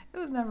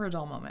was never a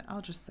dull moment.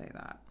 I'll just say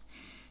that.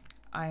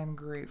 I am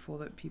grateful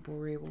that people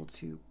were able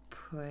to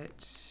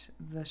put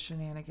the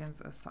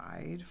shenanigans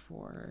aside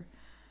for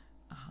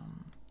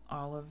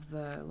all of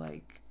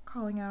the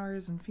calling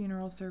hours and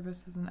funeral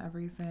services and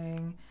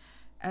everything.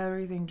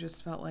 Everything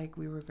just felt like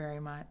we were very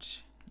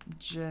much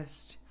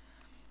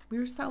we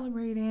were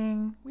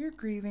celebrating, we were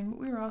grieving, but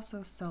we were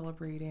also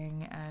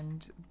celebrating,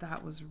 and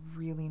that was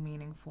really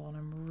meaningful, and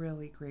I'm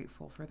really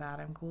grateful for that.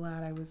 I'm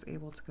glad I was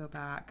able to go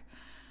back.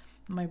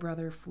 My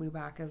brother flew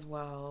back as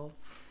well,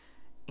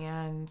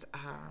 and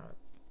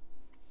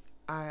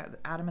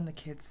Adam and the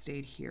kids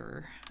stayed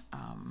here,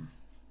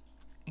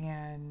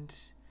 and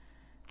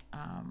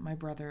my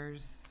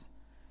brother's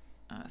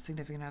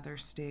significant other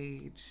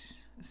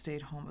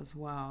stayed home as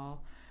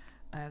well.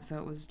 So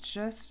it was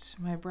just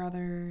my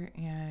brother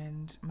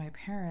and my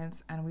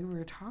parents, and we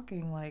were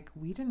talking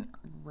we didn't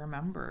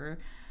remember.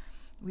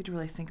 We'd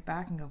really think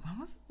back and go,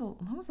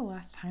 when was the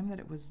last time that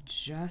it was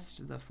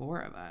just the four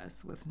of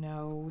us with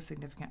no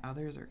significant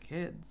others or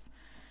kids?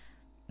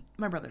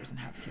 My brother doesn't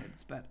have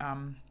kids, but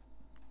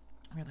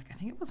we were I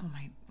think it was when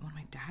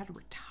my dad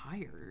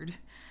retired,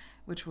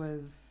 which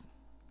was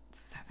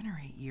 7 or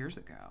 8 years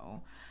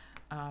ago.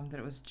 That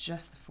it was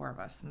just the four of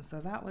us, and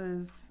so that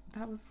was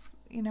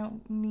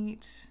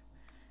neat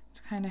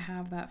to kind of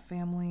have that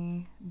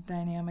family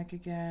dynamic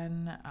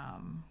again.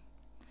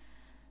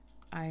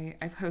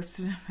 I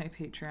posted in my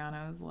Patreon.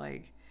 I was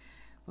like,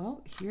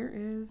 well,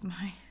 here's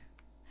my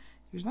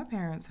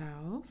parents'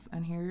 house,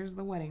 and here's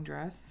the wedding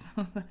dress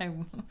that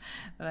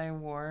I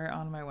wore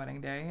on my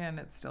wedding day, and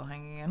it's still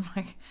hanging in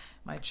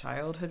my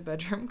childhood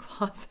bedroom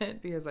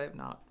closet because I've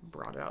not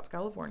brought it out to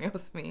California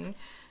with me,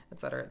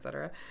 etc.,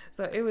 etc.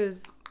 So it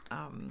was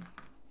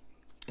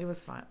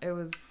fun. It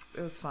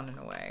was fun in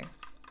a way.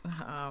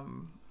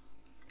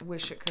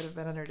 Wish it could have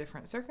been under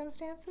different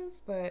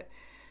circumstances, but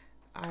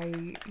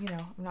I'm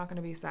not going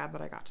to be sad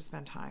that I got to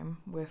spend time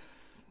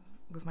with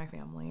my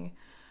family.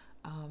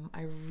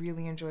 I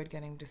really enjoyed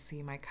getting to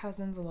see my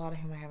cousins, a lot of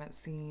whom I haven't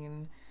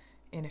seen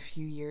in a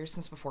few years,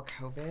 since before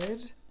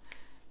COVID,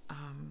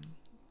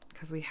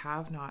 because we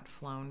have not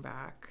flown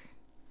back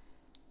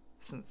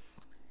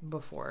since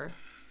before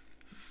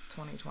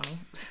 2020.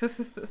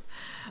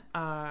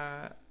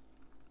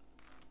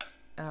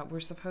 We're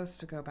supposed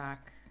to go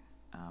back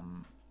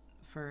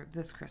for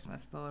this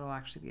Christmas, though it'll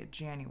actually be a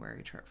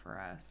January trip for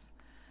us.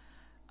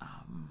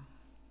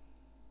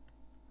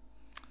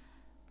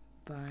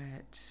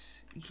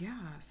 But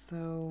yeah,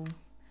 so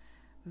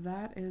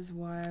that is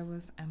why I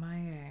was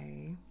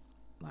MIA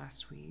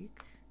last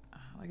week.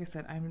 Like I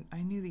said,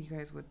 I knew that you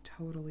guys would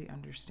totally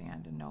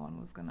understand, and no one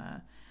was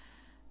gonna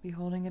be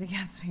holding it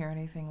against me or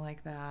anything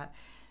like that.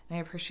 And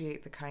I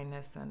appreciate the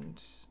kindness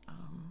and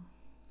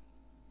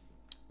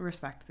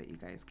respect that you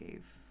guys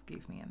gave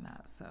me in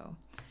that. So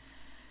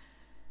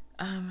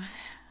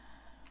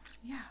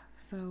yeah,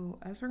 so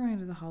as we're going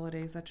into the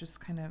holidays, that just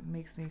kind of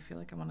makes me feel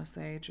like I want to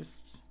say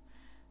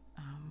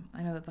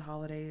I know that the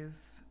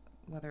holidays,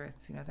 whether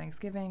it's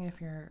Thanksgiving,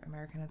 if you're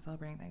American and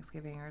celebrating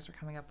Thanksgiving, or as we're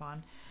coming up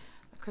on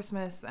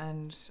Christmas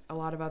and a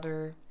lot of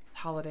other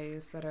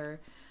holidays that are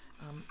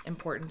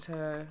important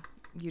to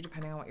you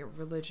depending on what your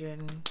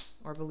religion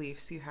or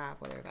beliefs you have,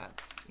 whether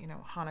that's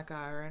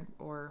Hanukkah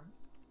or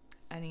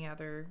any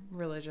other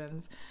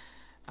religions.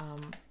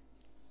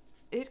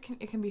 It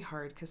can be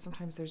hard because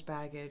sometimes there's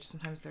baggage,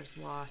 sometimes there's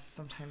loss,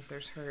 sometimes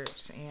there's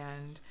hurt,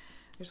 and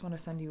I just want to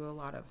send you a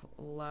lot of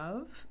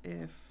love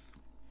if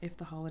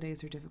the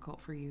holidays are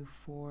difficult for you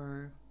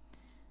for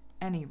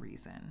any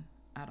reason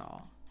at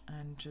all,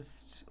 and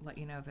just let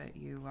you know that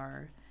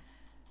you're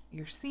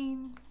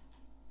seen,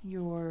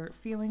 your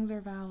feelings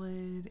are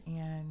valid,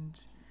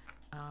 and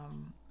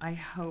I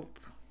hope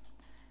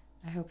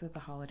that the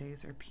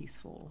holidays are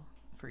peaceful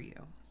for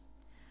you.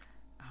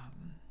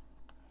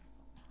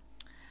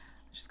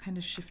 Just kind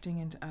of shifting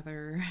into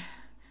other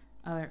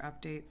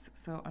updates.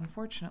 So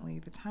unfortunately,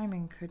 the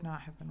timing could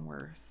not have been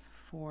worse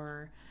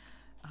for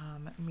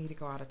me to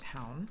go out of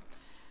town.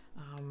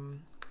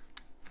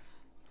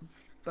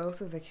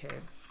 Both of the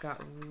kids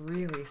got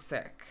really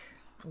sick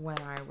when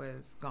I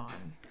was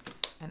gone,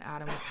 and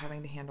Adam was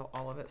having to handle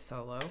all of it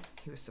solo.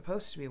 He was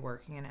supposed to be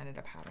working and ended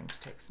up having to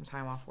take some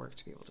time off work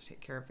to be able to take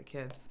care of the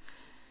kids.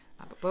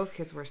 But both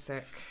kids were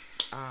sick.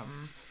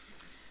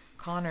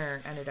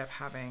 Connor ended up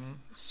having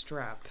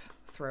strep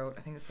throat.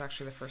 I think this is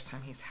actually the first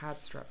time he's had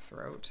strep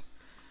throat.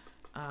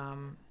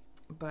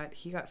 But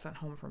he got sent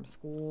home from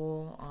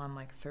school on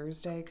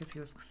Thursday because he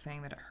was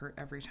saying that it hurt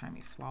every time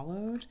he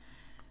swallowed.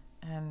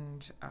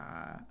 And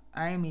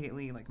I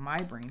immediately, my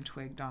brain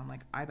twigged on,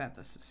 I bet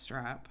this is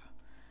strep.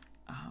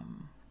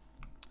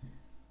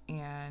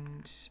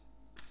 And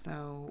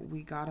so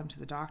we got him to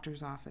the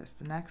doctor's office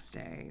the next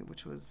day,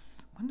 which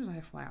was, when did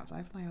I fly out? Did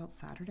I fly out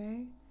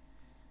Saturday?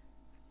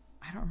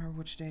 I don't remember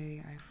which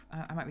day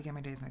I might be getting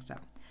my days mixed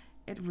up.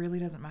 It really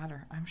doesn't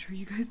matter. I'm sure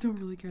you guys don't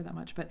really care that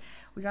much, but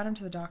we got him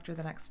to the doctor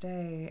the next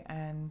day,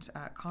 and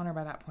Connor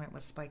by that point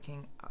was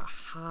spiking a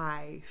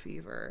high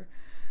fever.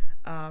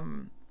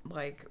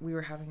 Like we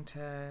were having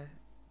to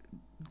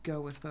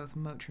go with both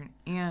Motrin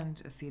and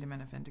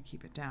acetaminophen to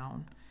keep it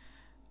down.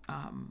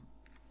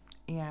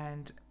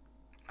 And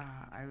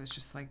I was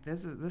just like,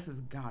 this has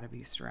got to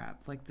be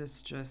strep. Like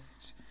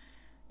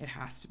it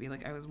has to be.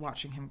 Like I was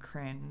watching him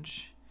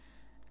cringe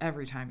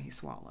every time he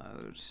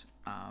swallowed.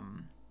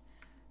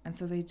 And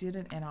so they did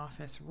an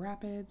in-office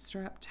rapid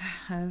strep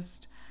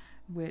test,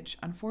 which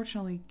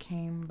unfortunately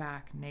came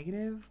back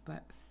negative,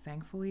 but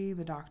thankfully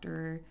the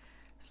doctor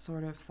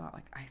sort of thought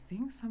like, I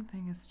think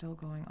something is still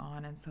going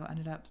on, and so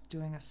ended up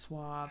doing a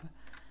swab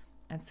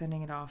and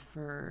sending it off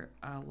for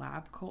a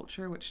lab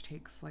culture, which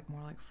takes like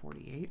more like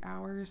 48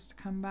 hours to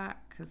come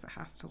back because it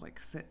has to like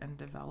sit and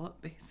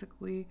develop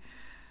basically.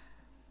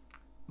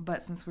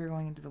 But since we were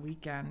going into the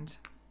weekend,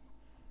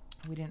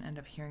 we didn't end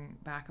up hearing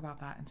back about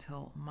that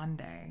until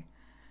Monday.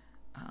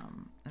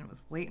 And it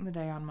was late in the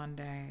day on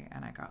Monday,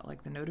 and I got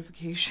like the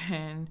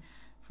notification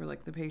for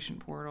like the patient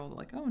portal that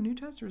like, oh, new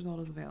test result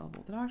is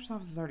available. The doctor's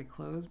office is already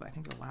closed, but I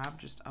think the lab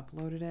just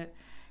uploaded it.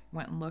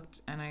 Went and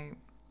looked, and I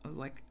was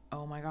like,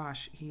 oh my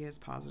gosh, he is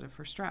positive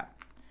for strep.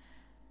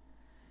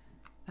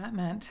 That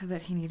meant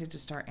that he needed to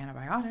start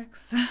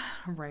antibiotics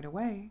right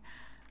away,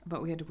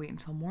 but we had to wait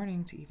until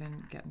morning to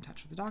even get in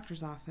touch with the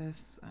doctor's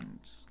office and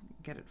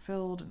get it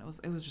filled, and it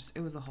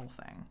was a whole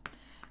thing.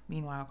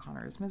 Meanwhile,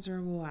 Connor is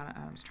miserable.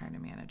 Adam's trying to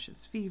manage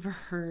his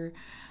fever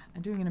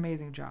and doing an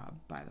amazing job,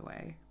 by the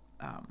way.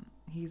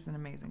 He's an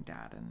amazing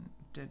dad and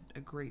did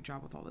a great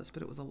job with all this,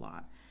 but it was a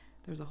lot.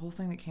 There's a whole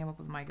thing that came up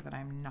with Mike that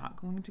I'm not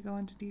going to go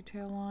into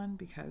detail on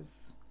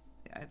because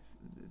it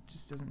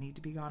just doesn't need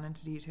to be gone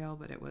into detail,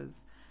 but it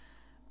was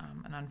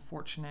an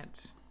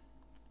unfortunate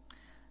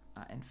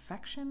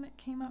infection that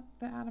came up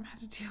that Adam had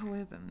to deal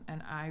with, and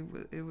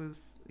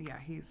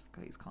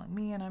he's calling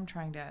me, and I'm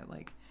trying to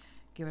like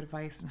give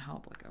advice and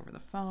help like over the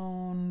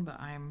phone,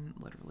 but I'm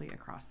literally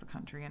across the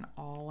country, and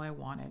all I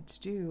wanted to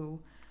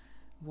do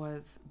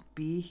was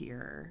be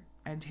here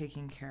and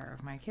taking care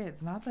of my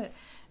kids. Not that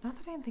I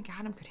didn't think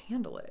Adam could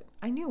handle it.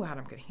 I knew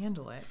Adam could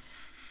handle it,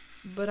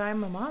 but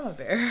I'm a mama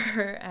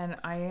bear, and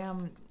I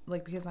am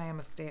like, because I am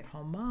a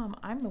stay-at-home mom,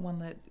 I'm the one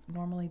that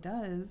normally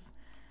does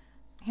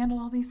handle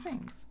all these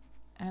things.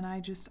 And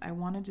I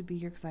wanted to be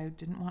here because I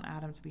didn't want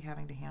Adam to be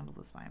having to handle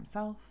this by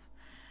himself.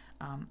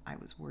 I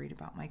was worried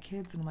about my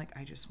kids, and I'm like,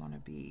 I just want to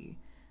be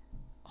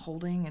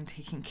holding and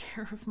taking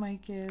care of my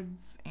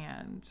kids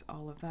and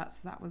all of that.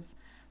 So that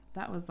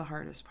was the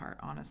hardest part,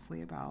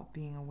 honestly, about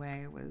being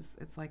away.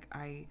 It's like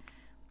I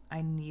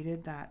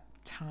needed that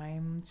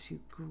time to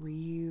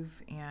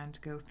grieve and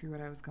go through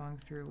what I was going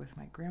through with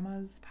my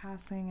grandma's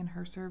passing and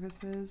her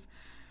services.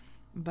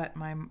 But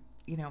my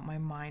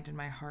mind and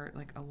my heart,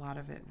 like a lot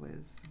of it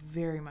was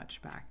very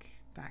much back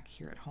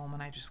here at home,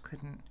 and I just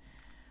couldn't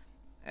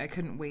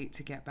wait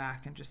to get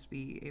back and just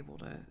be able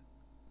to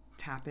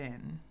tap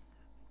in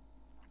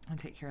and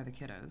take care of the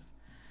kiddos.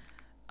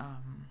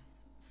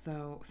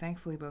 So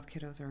thankfully both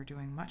kiddos are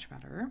doing much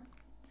better.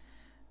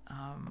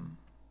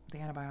 The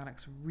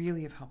antibiotics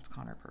really have helped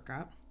Connor perk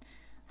up.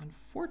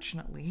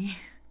 Unfortunately,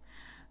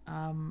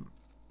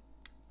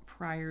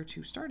 prior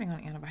to starting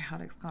on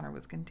antibiotics, Connor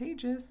was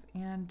contagious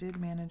and did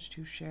manage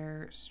to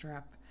share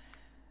strep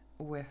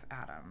with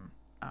Adam,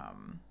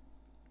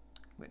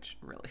 which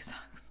really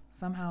sucks.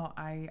 Somehow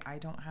I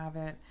don't have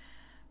it,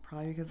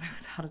 probably because I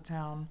was out of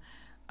town,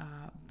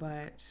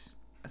 but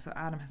so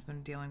Adam has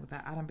been dealing with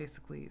that. Adam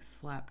basically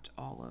slept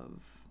all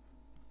of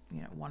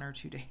 1 or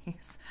 2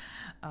 days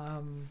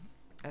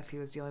as he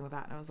was dealing with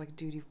that, and I was like,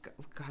 dude,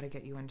 we've got to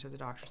get you into the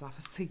doctor's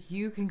office so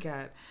you can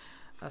get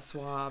a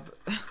swab,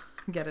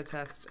 get a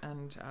test,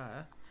 and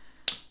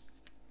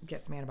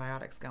get some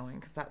antibiotics going,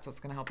 because that's what's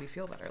going to help you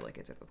feel better, like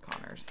it did with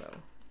Connor. So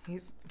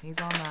he's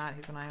on that.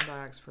 He's been on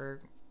antibiotics for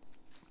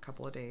a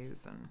couple of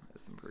days and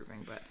is improving.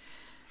 But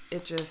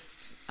it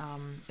just,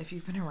 if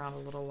you've been around a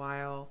little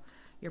while,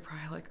 you're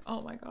probably like,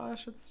 oh my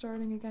gosh, it's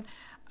starting again.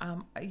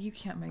 I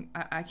can't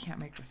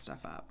make this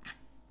stuff up,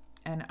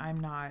 and I'm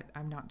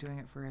not doing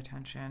it for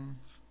attention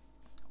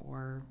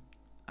or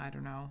I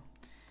don't know,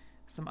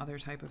 some other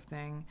type of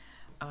thing.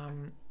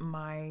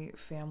 My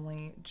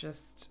family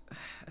just,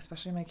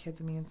 especially my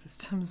kids' immune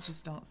systems,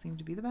 just don't seem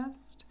to be the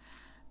best.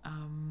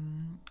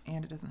 And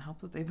it doesn't help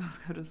that they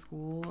both go to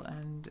school,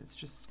 and it's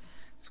just,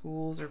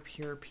 schools are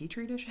pure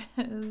petri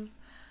dishes.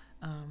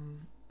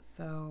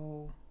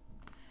 So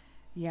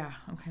yeah,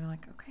 I'm kind of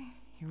like, okay,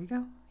 here we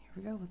go.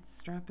 Let's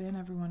strap in,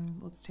 everyone.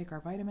 Let's take our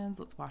vitamins.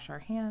 Let's wash our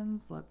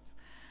hands.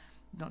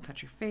 Don't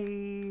touch your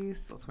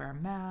face. Let's wear a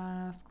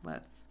mask.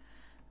 Let's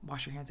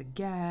wash your hands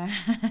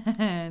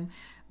again.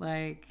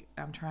 Like,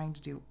 I'm trying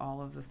to do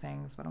all of the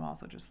things, but I'm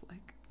also just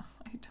like,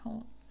 I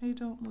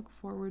don't look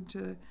forward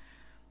to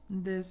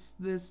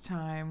this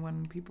time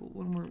when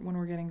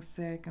we're getting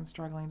sick and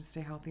struggling to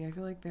stay healthy. I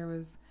feel like there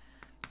was,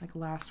 like,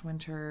 last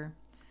winter,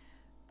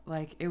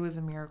 like, it was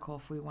a miracle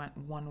if we went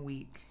 1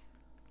 week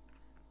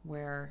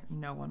where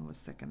no one was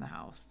sick in the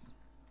house.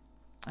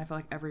 I feel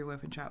like every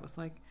WIP and Chat was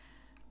like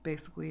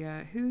basically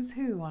a who's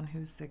who on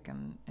who's sick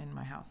in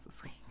my house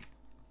this week.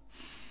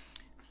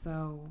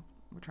 So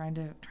we're trying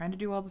to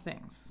do all the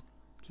things,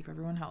 keep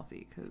everyone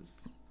healthy,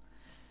 because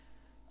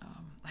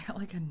I got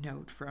like a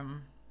note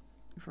from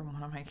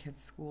one of my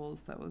kids'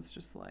 schools that was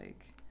just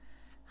like,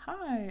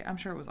 hi. I'm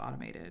sure it was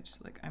automated.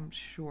 Like, I'm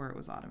sure it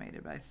was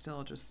automated, but I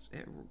still just,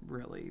 it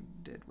really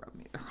did rub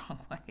me the wrong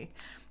way.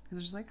 Because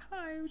it's just like,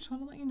 hi, we just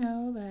want to let you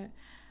know that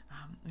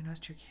we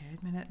noticed your kid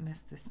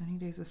missed this many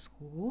days of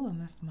school in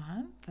this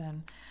month.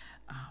 And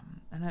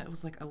then it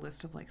was like a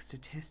list of like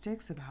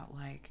statistics about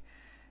like,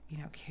 you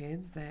know,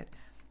 kids that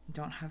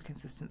don't have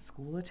consistent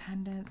school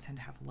attendance and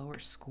have lower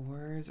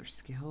scores or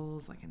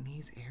skills like in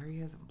these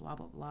areas and blah,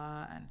 blah,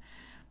 blah. And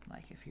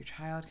like, if your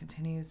child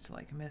continues to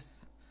like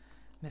miss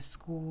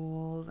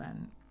school,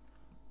 then,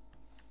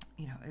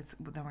 you know,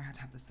 then we're going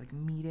to have this like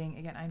meeting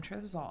again. I'm sure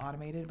this is all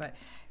automated, but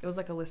it was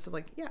like a list of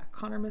like, yeah,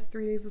 Connor missed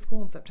 3 days of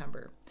school in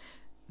September.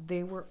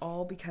 They were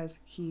all because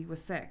he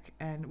was sick,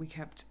 and we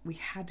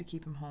had to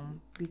keep him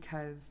home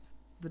because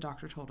the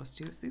doctor told us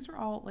to. So these were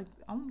all like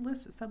on the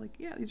list. It said like,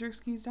 yeah, these are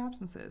excused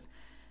absences,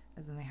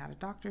 as in they had a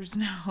doctor's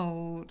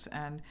note,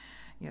 and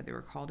you know, they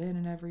were called in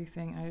and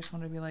everything. And I just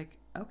wanted to be like,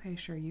 okay,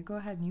 sure, you go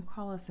ahead and you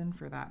call us in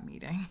for that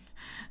meeting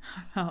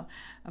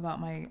about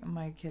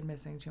my kid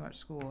missing too much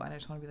school. And I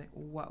just want to be like,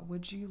 what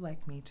would you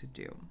like me to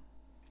do?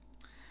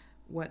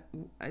 What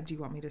do you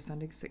want me to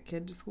send a sick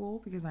kid to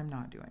school? Because I'm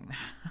not doing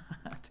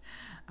that.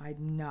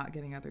 I'm not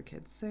getting other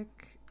kids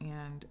sick,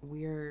 and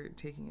we're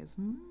taking as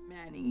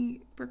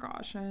many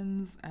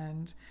precautions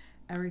and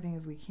everything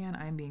as we can.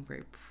 I'm being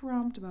very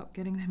prompt about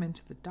getting them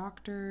into the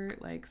doctor,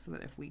 like, so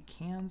that if we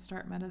can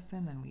start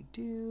medicine, then we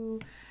do,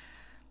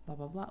 blah,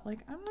 blah, blah. Like,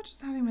 I'm not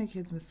just having my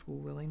kids miss school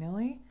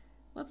willy-nilly.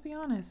 Let's be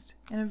honest,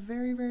 in a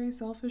very, very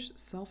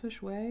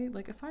selfish way,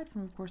 like, aside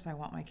from, of course, I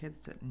want my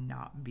kids to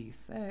not be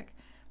sick,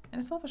 in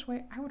a selfish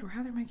way, I would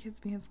rather my kids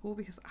be in school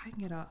because I can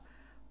get a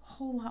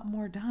whole lot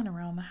more done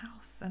around the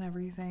house and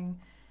everything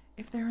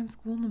if they're in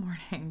school in the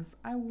mornings.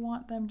 I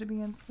want them to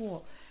be in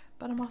school.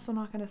 But I'm also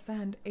not going to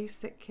send a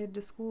sick kid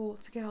to school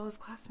to get all his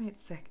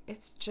classmates sick.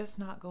 It's just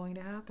not going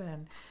to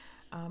happen.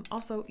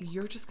 Also,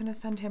 you're just going to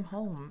send him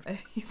home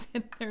if he's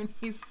in there and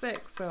he's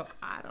sick. So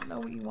I don't know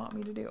what you want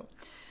me to do.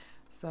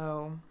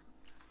 So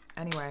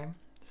anyway,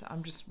 so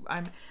I'm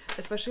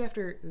especially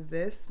after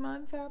this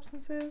month's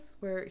absences,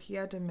 where he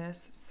had to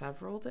miss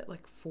several days,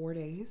 like 4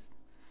 days,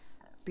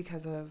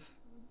 because of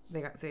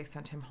they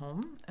sent him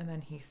home, and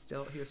then he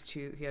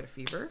had a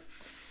fever.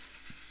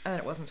 And then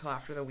it wasn't until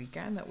after the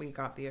weekend that we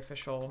got the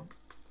official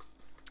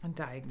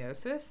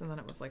diagnosis. And then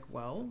it was like,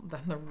 well,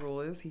 then the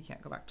rule is he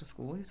can't go back to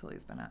school until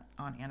he's been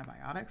on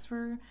antibiotics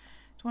for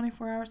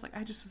 24 hours. Like,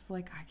 I just was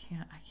like, I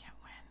can't win.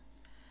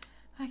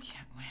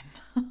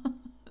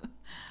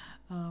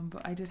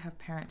 But I did have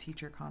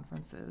parent-teacher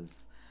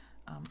conferences.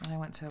 And I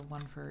went to one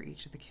for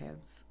each of the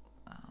kids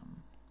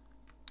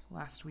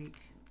last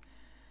week.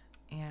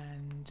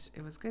 And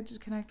it was good to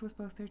connect with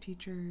both their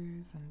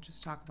teachers and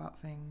just talk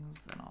about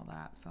things and all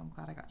that. So I'm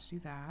glad I got to do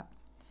that.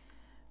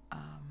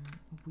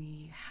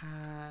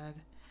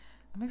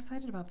 I'm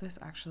excited about this,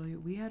 actually.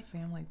 We had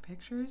family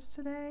pictures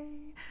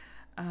today,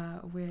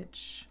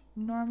 which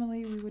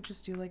normally we would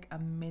just do like a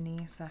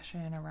mini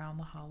session around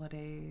the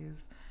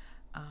holidays,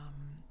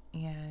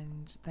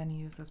 and then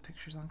use those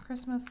pictures on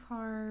Christmas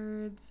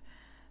cards.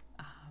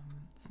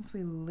 Since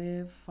we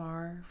live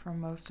far from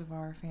most of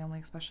our family,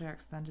 especially our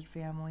extended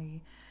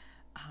family,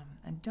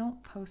 and we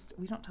don't post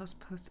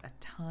a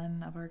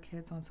ton of our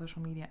kids on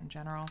social media in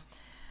general,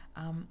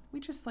 we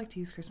just like to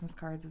use Christmas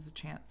cards as a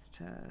chance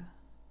to,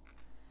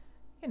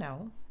 you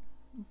know,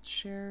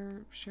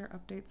 share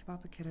updates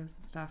about the kiddos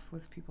and stuff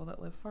with people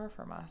that live far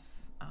from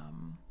us.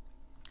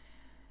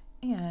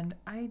 And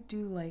I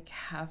do like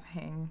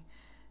having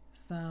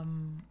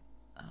some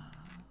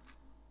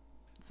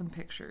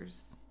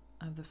pictures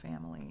of the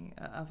family,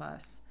 of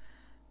us,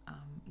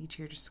 each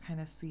year, just to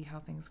kind of see how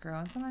things grow.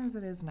 And sometimes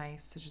it is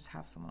nice to just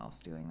have someone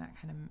else doing that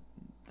kind of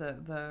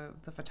the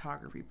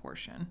photography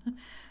portion,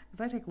 because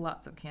I take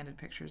lots of candid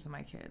pictures of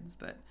my kids,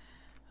 but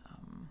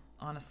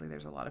honestly,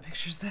 there's a lot of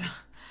pictures that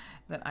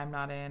I'm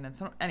not in. And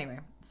so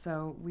anyway,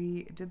 so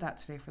we did that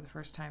today for the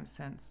first time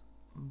since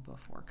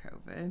before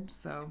COVID.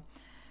 So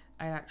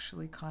I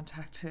actually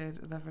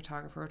contacted the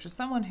photographer, which is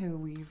someone who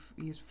we've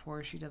used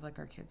before. She did like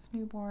our kids'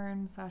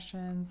 newborn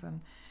sessions,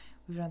 and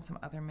we've done some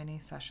other mini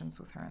sessions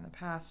with her in the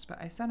past.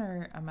 But I sent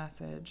her a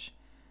message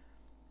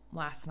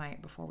last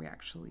night before we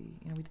actually,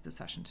 we did the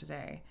session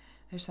today.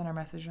 I just sent her a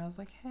message and I was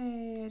like,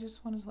 hey, I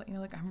just wanted to let you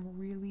know, like, I'm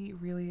really,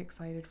 really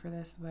excited for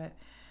this, but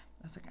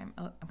I was like, I'm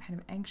kind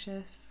of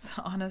anxious,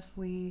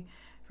 honestly,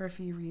 for a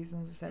few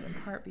reasons. I said, in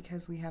part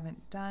because we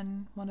haven't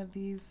done one of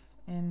these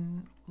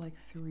in like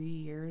 3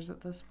 years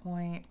at this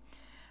point.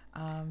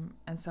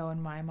 And so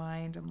in my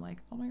mind, I'm like,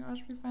 oh my gosh,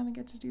 we finally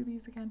get to do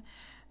these again.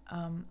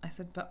 I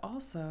said, but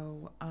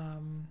also,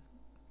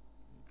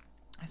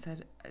 I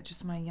said,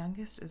 just my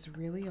youngest is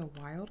really a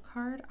wild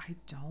card. I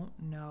don't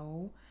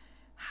know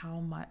how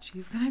much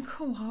he's gonna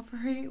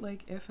cooperate,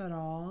 like if at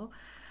all.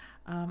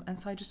 And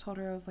so I just told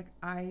her, I was like,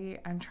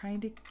 I'm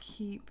trying to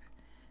keep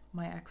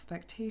my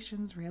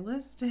expectations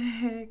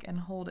realistic and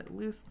hold it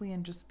loosely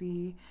and just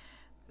be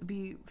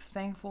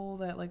thankful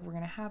that like we're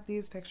gonna have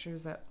these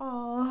pictures at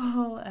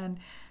all, and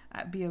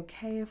be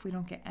okay if we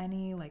don't get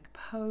any like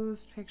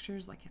posed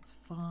pictures, like it's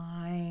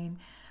fine.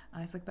 I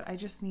was like, but I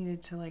just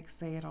needed to like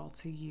say it all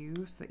to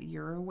you so that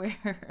you're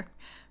aware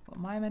what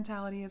my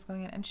mentality is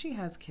going in. And she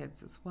has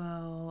kids as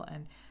well,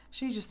 and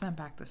she just sent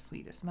back the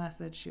sweetest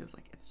message. She was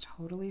like, it's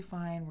totally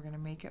fine, we're gonna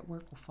make it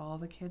work, we'll follow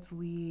the kids'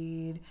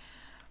 lead.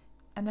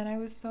 And then I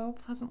was so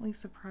pleasantly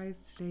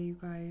surprised today, you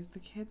guys. The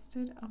kids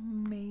did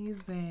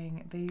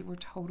amazing. They were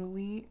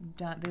totally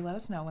done. They let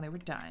us know when they were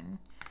done.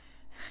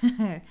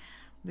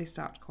 They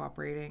stopped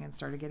cooperating and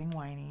started getting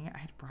whiny. I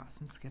had brought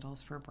some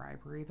Skittles for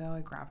bribery, though.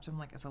 I grabbed them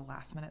like as a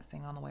last-minute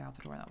thing on the way out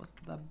the door. That was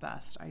the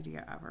best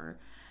idea ever.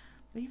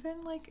 But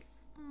even like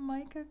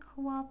Micah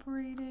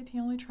cooperated. He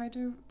only tried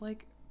to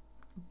like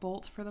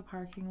bolt for the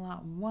parking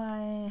lot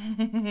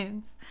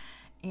once.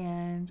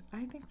 And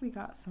I think we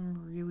got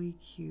some really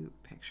cute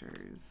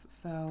pictures.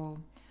 So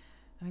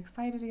I'm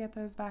excited to get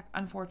those back.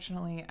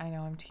 Unfortunately, I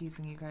know I'm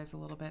teasing you guys a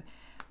little bit.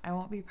 I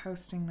won't be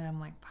posting them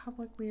like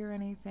publicly or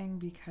anything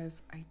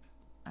because I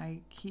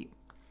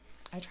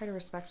try to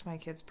respect my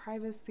kids'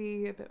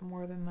 privacy a bit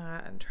more than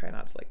that and try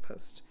not to like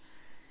post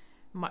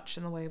much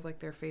in the way of like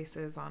their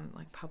faces on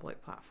like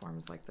public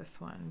platforms like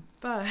this one.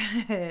 But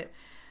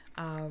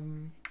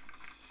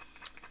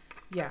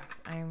yeah,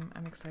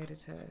 I'm excited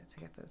to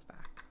get those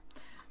back.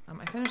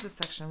 I finished this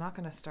section. I'm not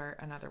going to start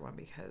another one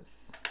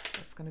because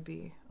that's going to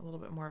be a little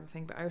bit more of a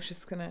thing. But I was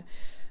just going to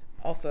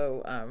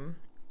also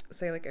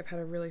say, like, I've had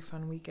a really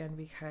fun weekend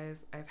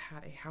because I've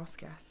had a house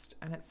guest,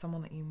 and it's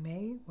someone that you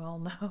may well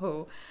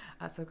know.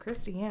 So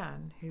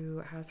Christiane, who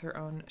has her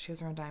own, she has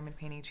her own diamond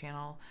painting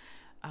channel.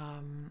 I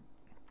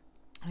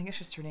think it's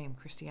just her name,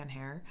 Christiane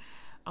Hair.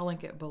 I'll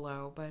link it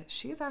below. But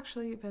she's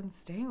actually been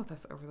staying with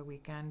us over the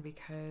weekend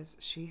because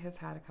she has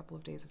had a couple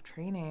of days of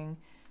training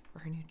for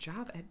her new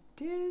job at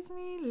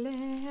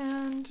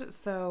Disneyland.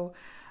 So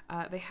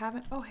they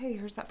haven't, oh hey,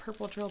 here's that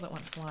purple drill that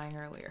went flying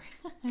earlier.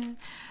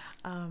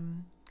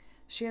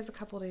 She has a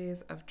couple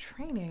days of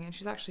training, and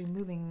she's actually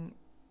moving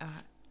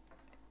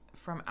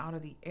from out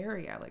of the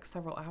area, like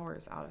several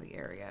hours out of the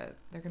area.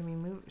 They're going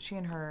to be she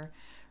and her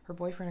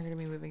boyfriend are going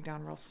to be moving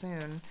down real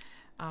soon.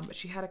 But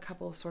she had a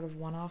couple of sort of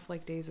one-off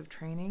like days of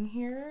training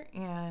here,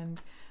 and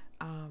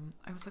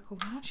I was like, well,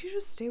 why don't you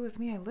just stay with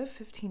me? I live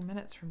 15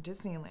 minutes from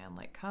Disneyland.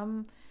 Like,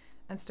 come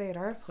and stay at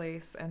our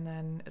place, and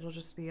then it'll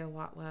just be a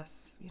lot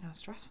less, you know,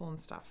 stressful and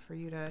stuff for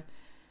you to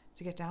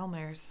get down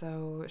there.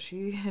 So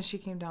she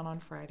came down on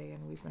Friday,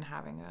 and we've been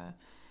having a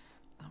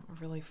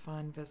really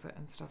fun visit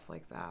and stuff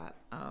like that.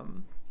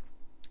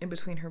 In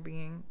between her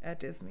being at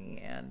Disney,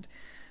 and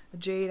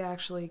Jade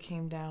actually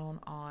came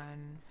down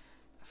on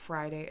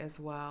Friday as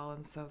well,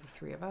 and so the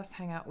three of us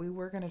hang out. We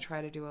were going to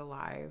try to do a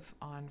live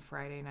on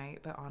Friday night,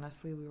 but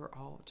honestly we were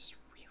all just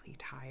really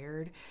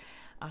tired,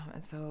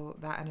 and so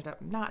that ended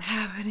up not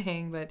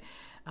happening. But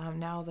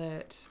now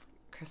that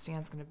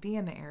Christiane's going to be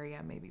in the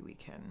area, maybe we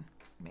can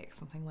make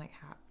something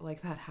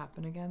like that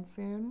happen again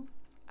soon.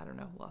 I don't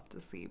know, we'll have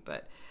to see.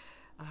 But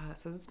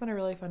so it's been a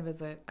really fun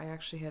visit. I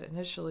actually had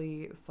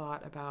initially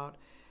thought about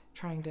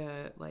trying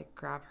to like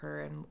grab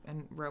her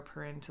and rope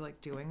her into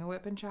like doing a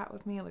WIP and Chat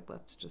with me. Like,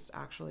 let's just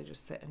actually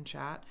just sit and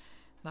chat.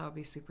 That would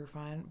be super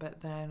fun. But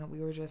then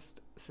we were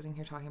just sitting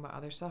here talking about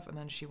other stuff, and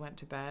then she went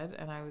to bed,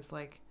 and I was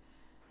like,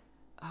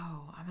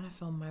 oh, I'm gonna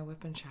film my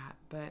WIP and Chat,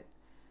 but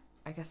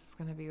I guess it's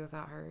gonna be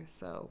without her.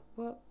 So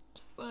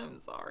whoops, I'm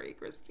sorry,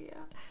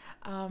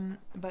 Christiane.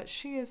 But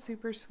she is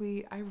super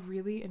sweet. I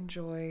really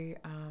enjoy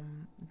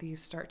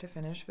these start to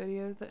finish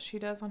videos that she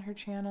does on her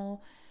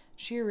channel.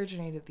 She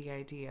originated the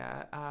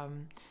idea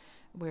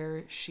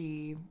where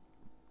she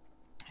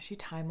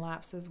time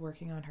lapses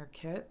working on her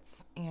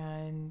kits,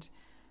 and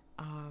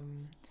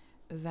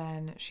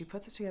then she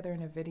puts it together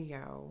in a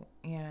video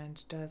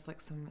and does like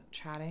some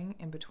chatting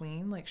in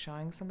between, like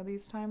showing some of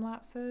these time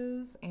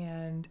lapses,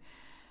 and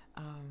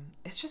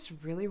it's just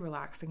really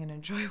relaxing and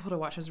enjoyable to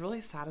watch. It's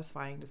really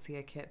satisfying to see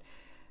a kit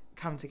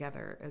come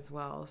together as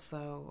well.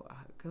 So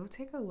go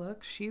take a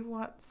look. She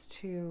wants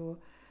to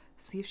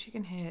see if she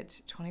can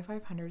hit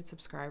 2,500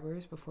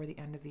 subscribers before the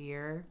end of the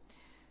year.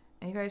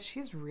 And you guys,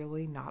 she's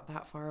really not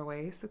that far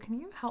away. So can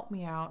you help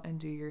me out and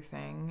do your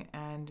thing?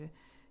 And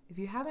if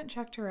you haven't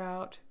checked her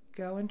out,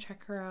 go and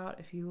check her out.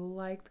 If you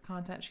like the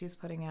content she's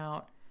putting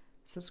out,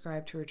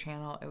 subscribe to her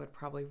channel. It would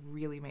probably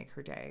really make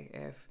her day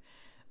if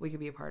we could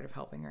be a part of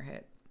helping her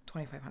hit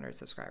 2,500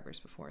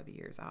 subscribers before the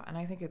year's out. And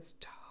I think it's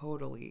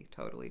totally,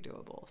 totally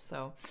doable.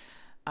 So,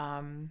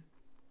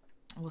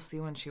 we'll see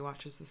when she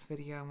watches this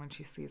video, and when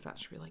she sees that,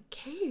 she'll be like,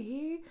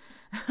 Katie.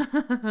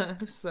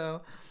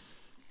 So,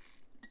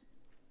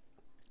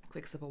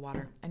 quick sip of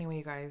water. Anyway,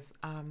 you guys,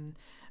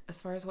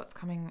 as far as what's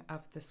coming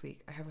up this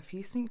week, I have a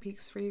few sneak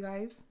peeks for you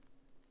guys.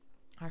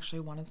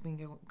 Actually, one is going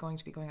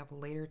to be going up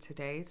later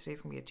today.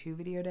 Today's going to be a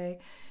 2-video day.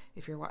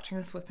 If you're watching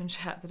this WIP and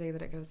Chat the day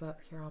that it goes up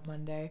here on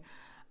Monday,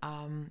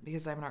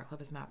 because Diamond Art Club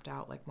has mapped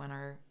out like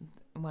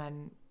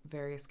when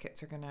various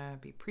kits are going to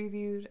be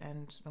previewed,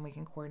 and then we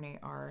can coordinate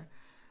our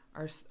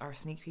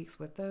sneak peeks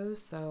with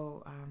those.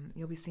 So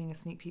you'll be seeing a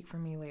sneak peek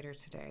from me later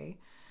today,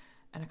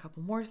 and a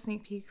couple more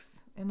sneak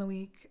peeks in the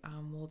week.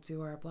 We'll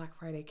do our Black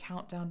Friday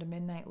countdown to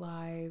midnight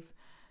live.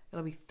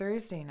 It'll be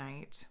Thursday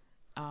night.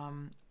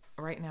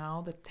 Right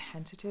now, the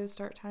tentative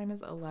start time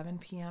is 11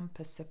 p.m.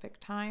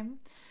 Pacific time,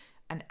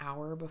 an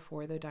hour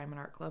before the Diamond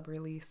Art Club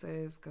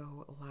releases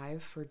go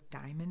live for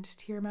Diamond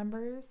tier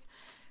members.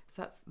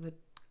 So that's the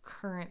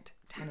current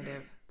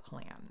tentative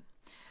plan.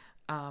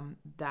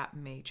 That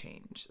may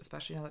change,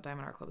 especially now that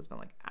Diamond Art Club has been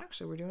like,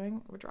 actually,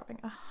 we're dropping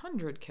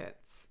 100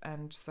 kits,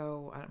 and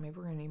so maybe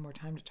we're gonna need more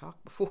time to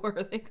talk before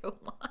they go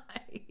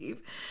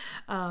live.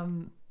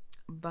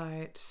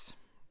 But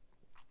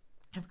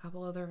I have a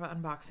couple other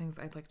unboxings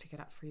I'd like to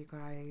get up for you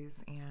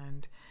guys,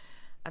 and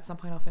at some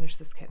point I'll finish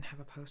this kit and have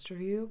a post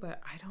review,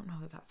 but I don't know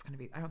that that's going to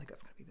be, I don't think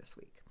that's going to be this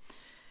week.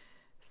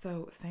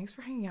 So thanks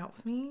for hanging out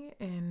with me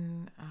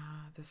in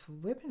this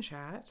WIP and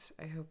Chat.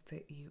 I hope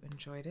that you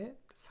enjoyed it.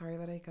 Sorry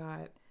that I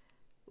got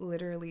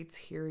literally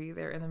teary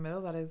there in the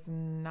middle. That is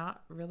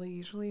not really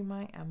usually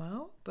my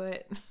MO,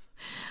 but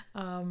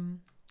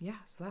yeah,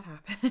 so that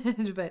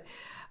happened. But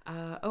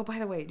oh, by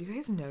the way, do you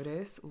guys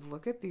notice?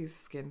 Look at these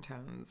skin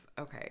tones.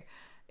 Okay,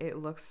 it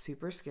looks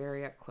super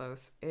scary up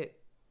close. It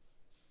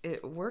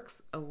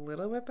works a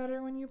little bit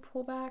better when you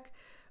pull back,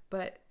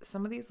 but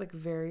some of these like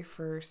very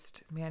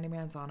first Mandie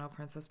Manzano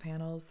princess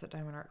panels that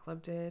Diamond Art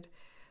Club did,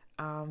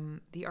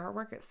 the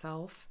artwork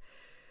itself.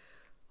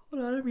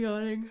 Hold on, I'm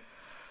yawning.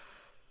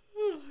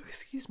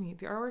 Excuse me.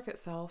 The artwork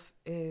itself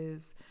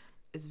is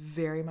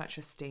very much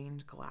a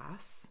stained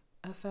glass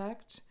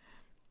effect.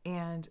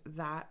 And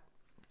that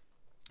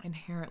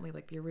inherently,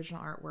 like the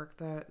original artwork,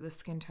 the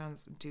skin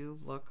tones do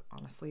look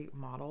honestly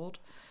modeled.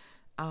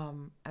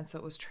 And so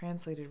it was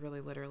translated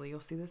really literally. You'll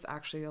see this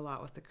actually a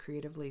lot with the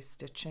creatively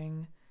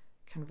stitching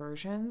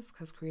conversions,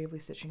 because creatively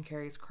stitching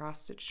carries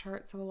cross-stitch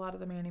charts of a lot of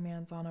the Mandie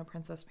Manzano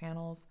princess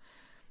panels.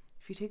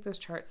 If you take those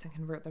charts and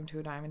convert them to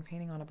a diamond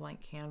painting on a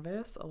blank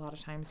canvas, a lot of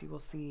times you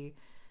will see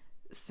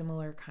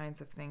similar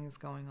kinds of things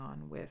going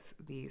on with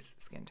these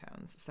skin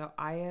tones. So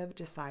I have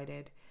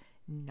decided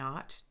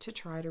not to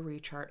try to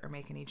rechart or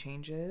make any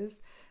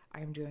changes.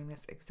 I am doing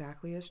this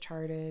exactly as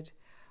charted.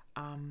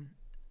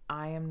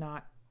 I am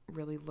not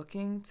really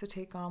looking to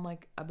take on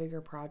like a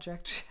bigger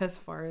project as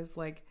far as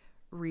like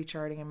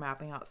recharting and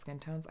mapping out skin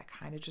tones. I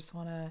kind of just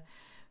want to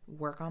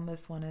work on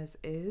this one as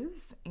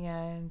is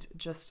and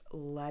just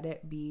let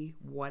it be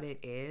what it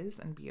is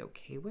and be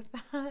okay with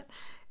that,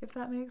 if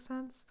that makes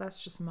sense. That's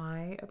just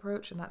my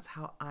approach, and that's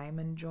how I'm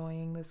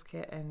enjoying this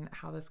kit and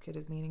how this kit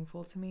is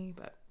meaningful to me,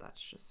 but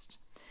that's just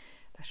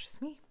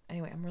me.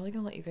 Anyway, I'm really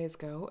gonna let you guys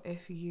go.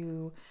 If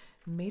you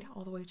made it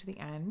all the way to the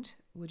end,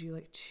 would you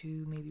like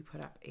to maybe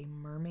put up a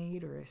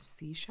mermaid or a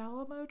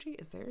seashell emoji?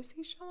 Is there a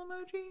seashell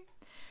emoji?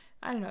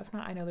 I don't know. If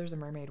not, I know there's a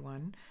mermaid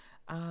one.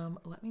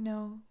 Let me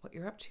know what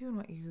you're up to and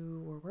what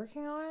you were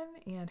working on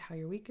and how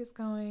your week is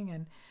going.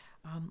 And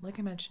like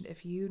I mentioned,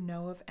 if you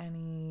know of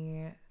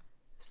any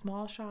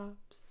small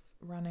shops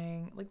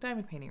running, like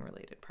diamond painting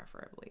related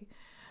preferably,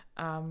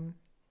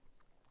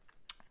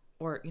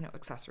 or, you know,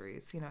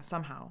 accessories, you know,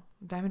 somehow,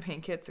 diamond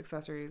paint kits,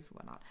 accessories,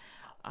 whatnot,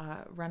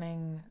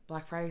 running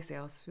Black Friday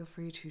sales, feel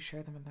free to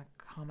share them in the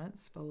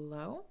comments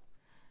below.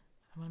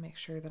 I want to make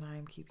sure that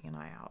I'm keeping an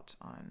eye out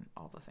on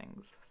all the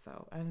things.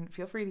 So, and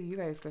feel free to, you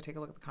guys, go take a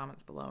look at the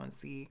comments below and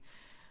see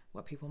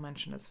what people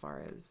mention as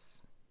far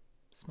as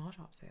small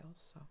shop sales.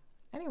 So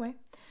anyway,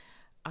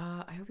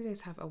 I hope you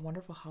guys have a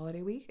wonderful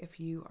holiday week.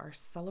 If you are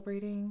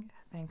celebrating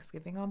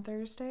Thanksgiving on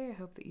Thursday, I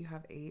hope that you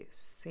have a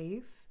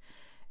safe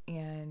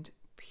and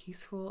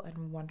peaceful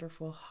and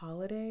wonderful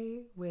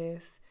holiday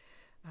with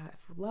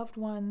loved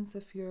ones,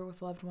 if you're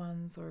with loved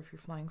ones, or if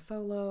you're flying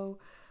solo.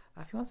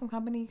 If you want some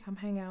company, come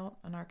hang out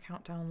on our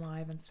countdown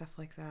live and stuff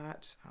like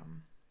that.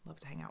 Love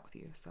to hang out with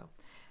you. So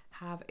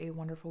have a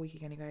wonderful week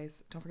again, you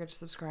guys. Don't forget to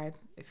subscribe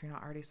if you're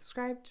not already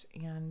subscribed.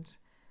 And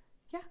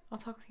yeah, I'll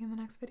talk with you in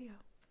the next video.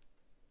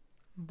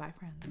 Bye,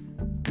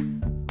 friends.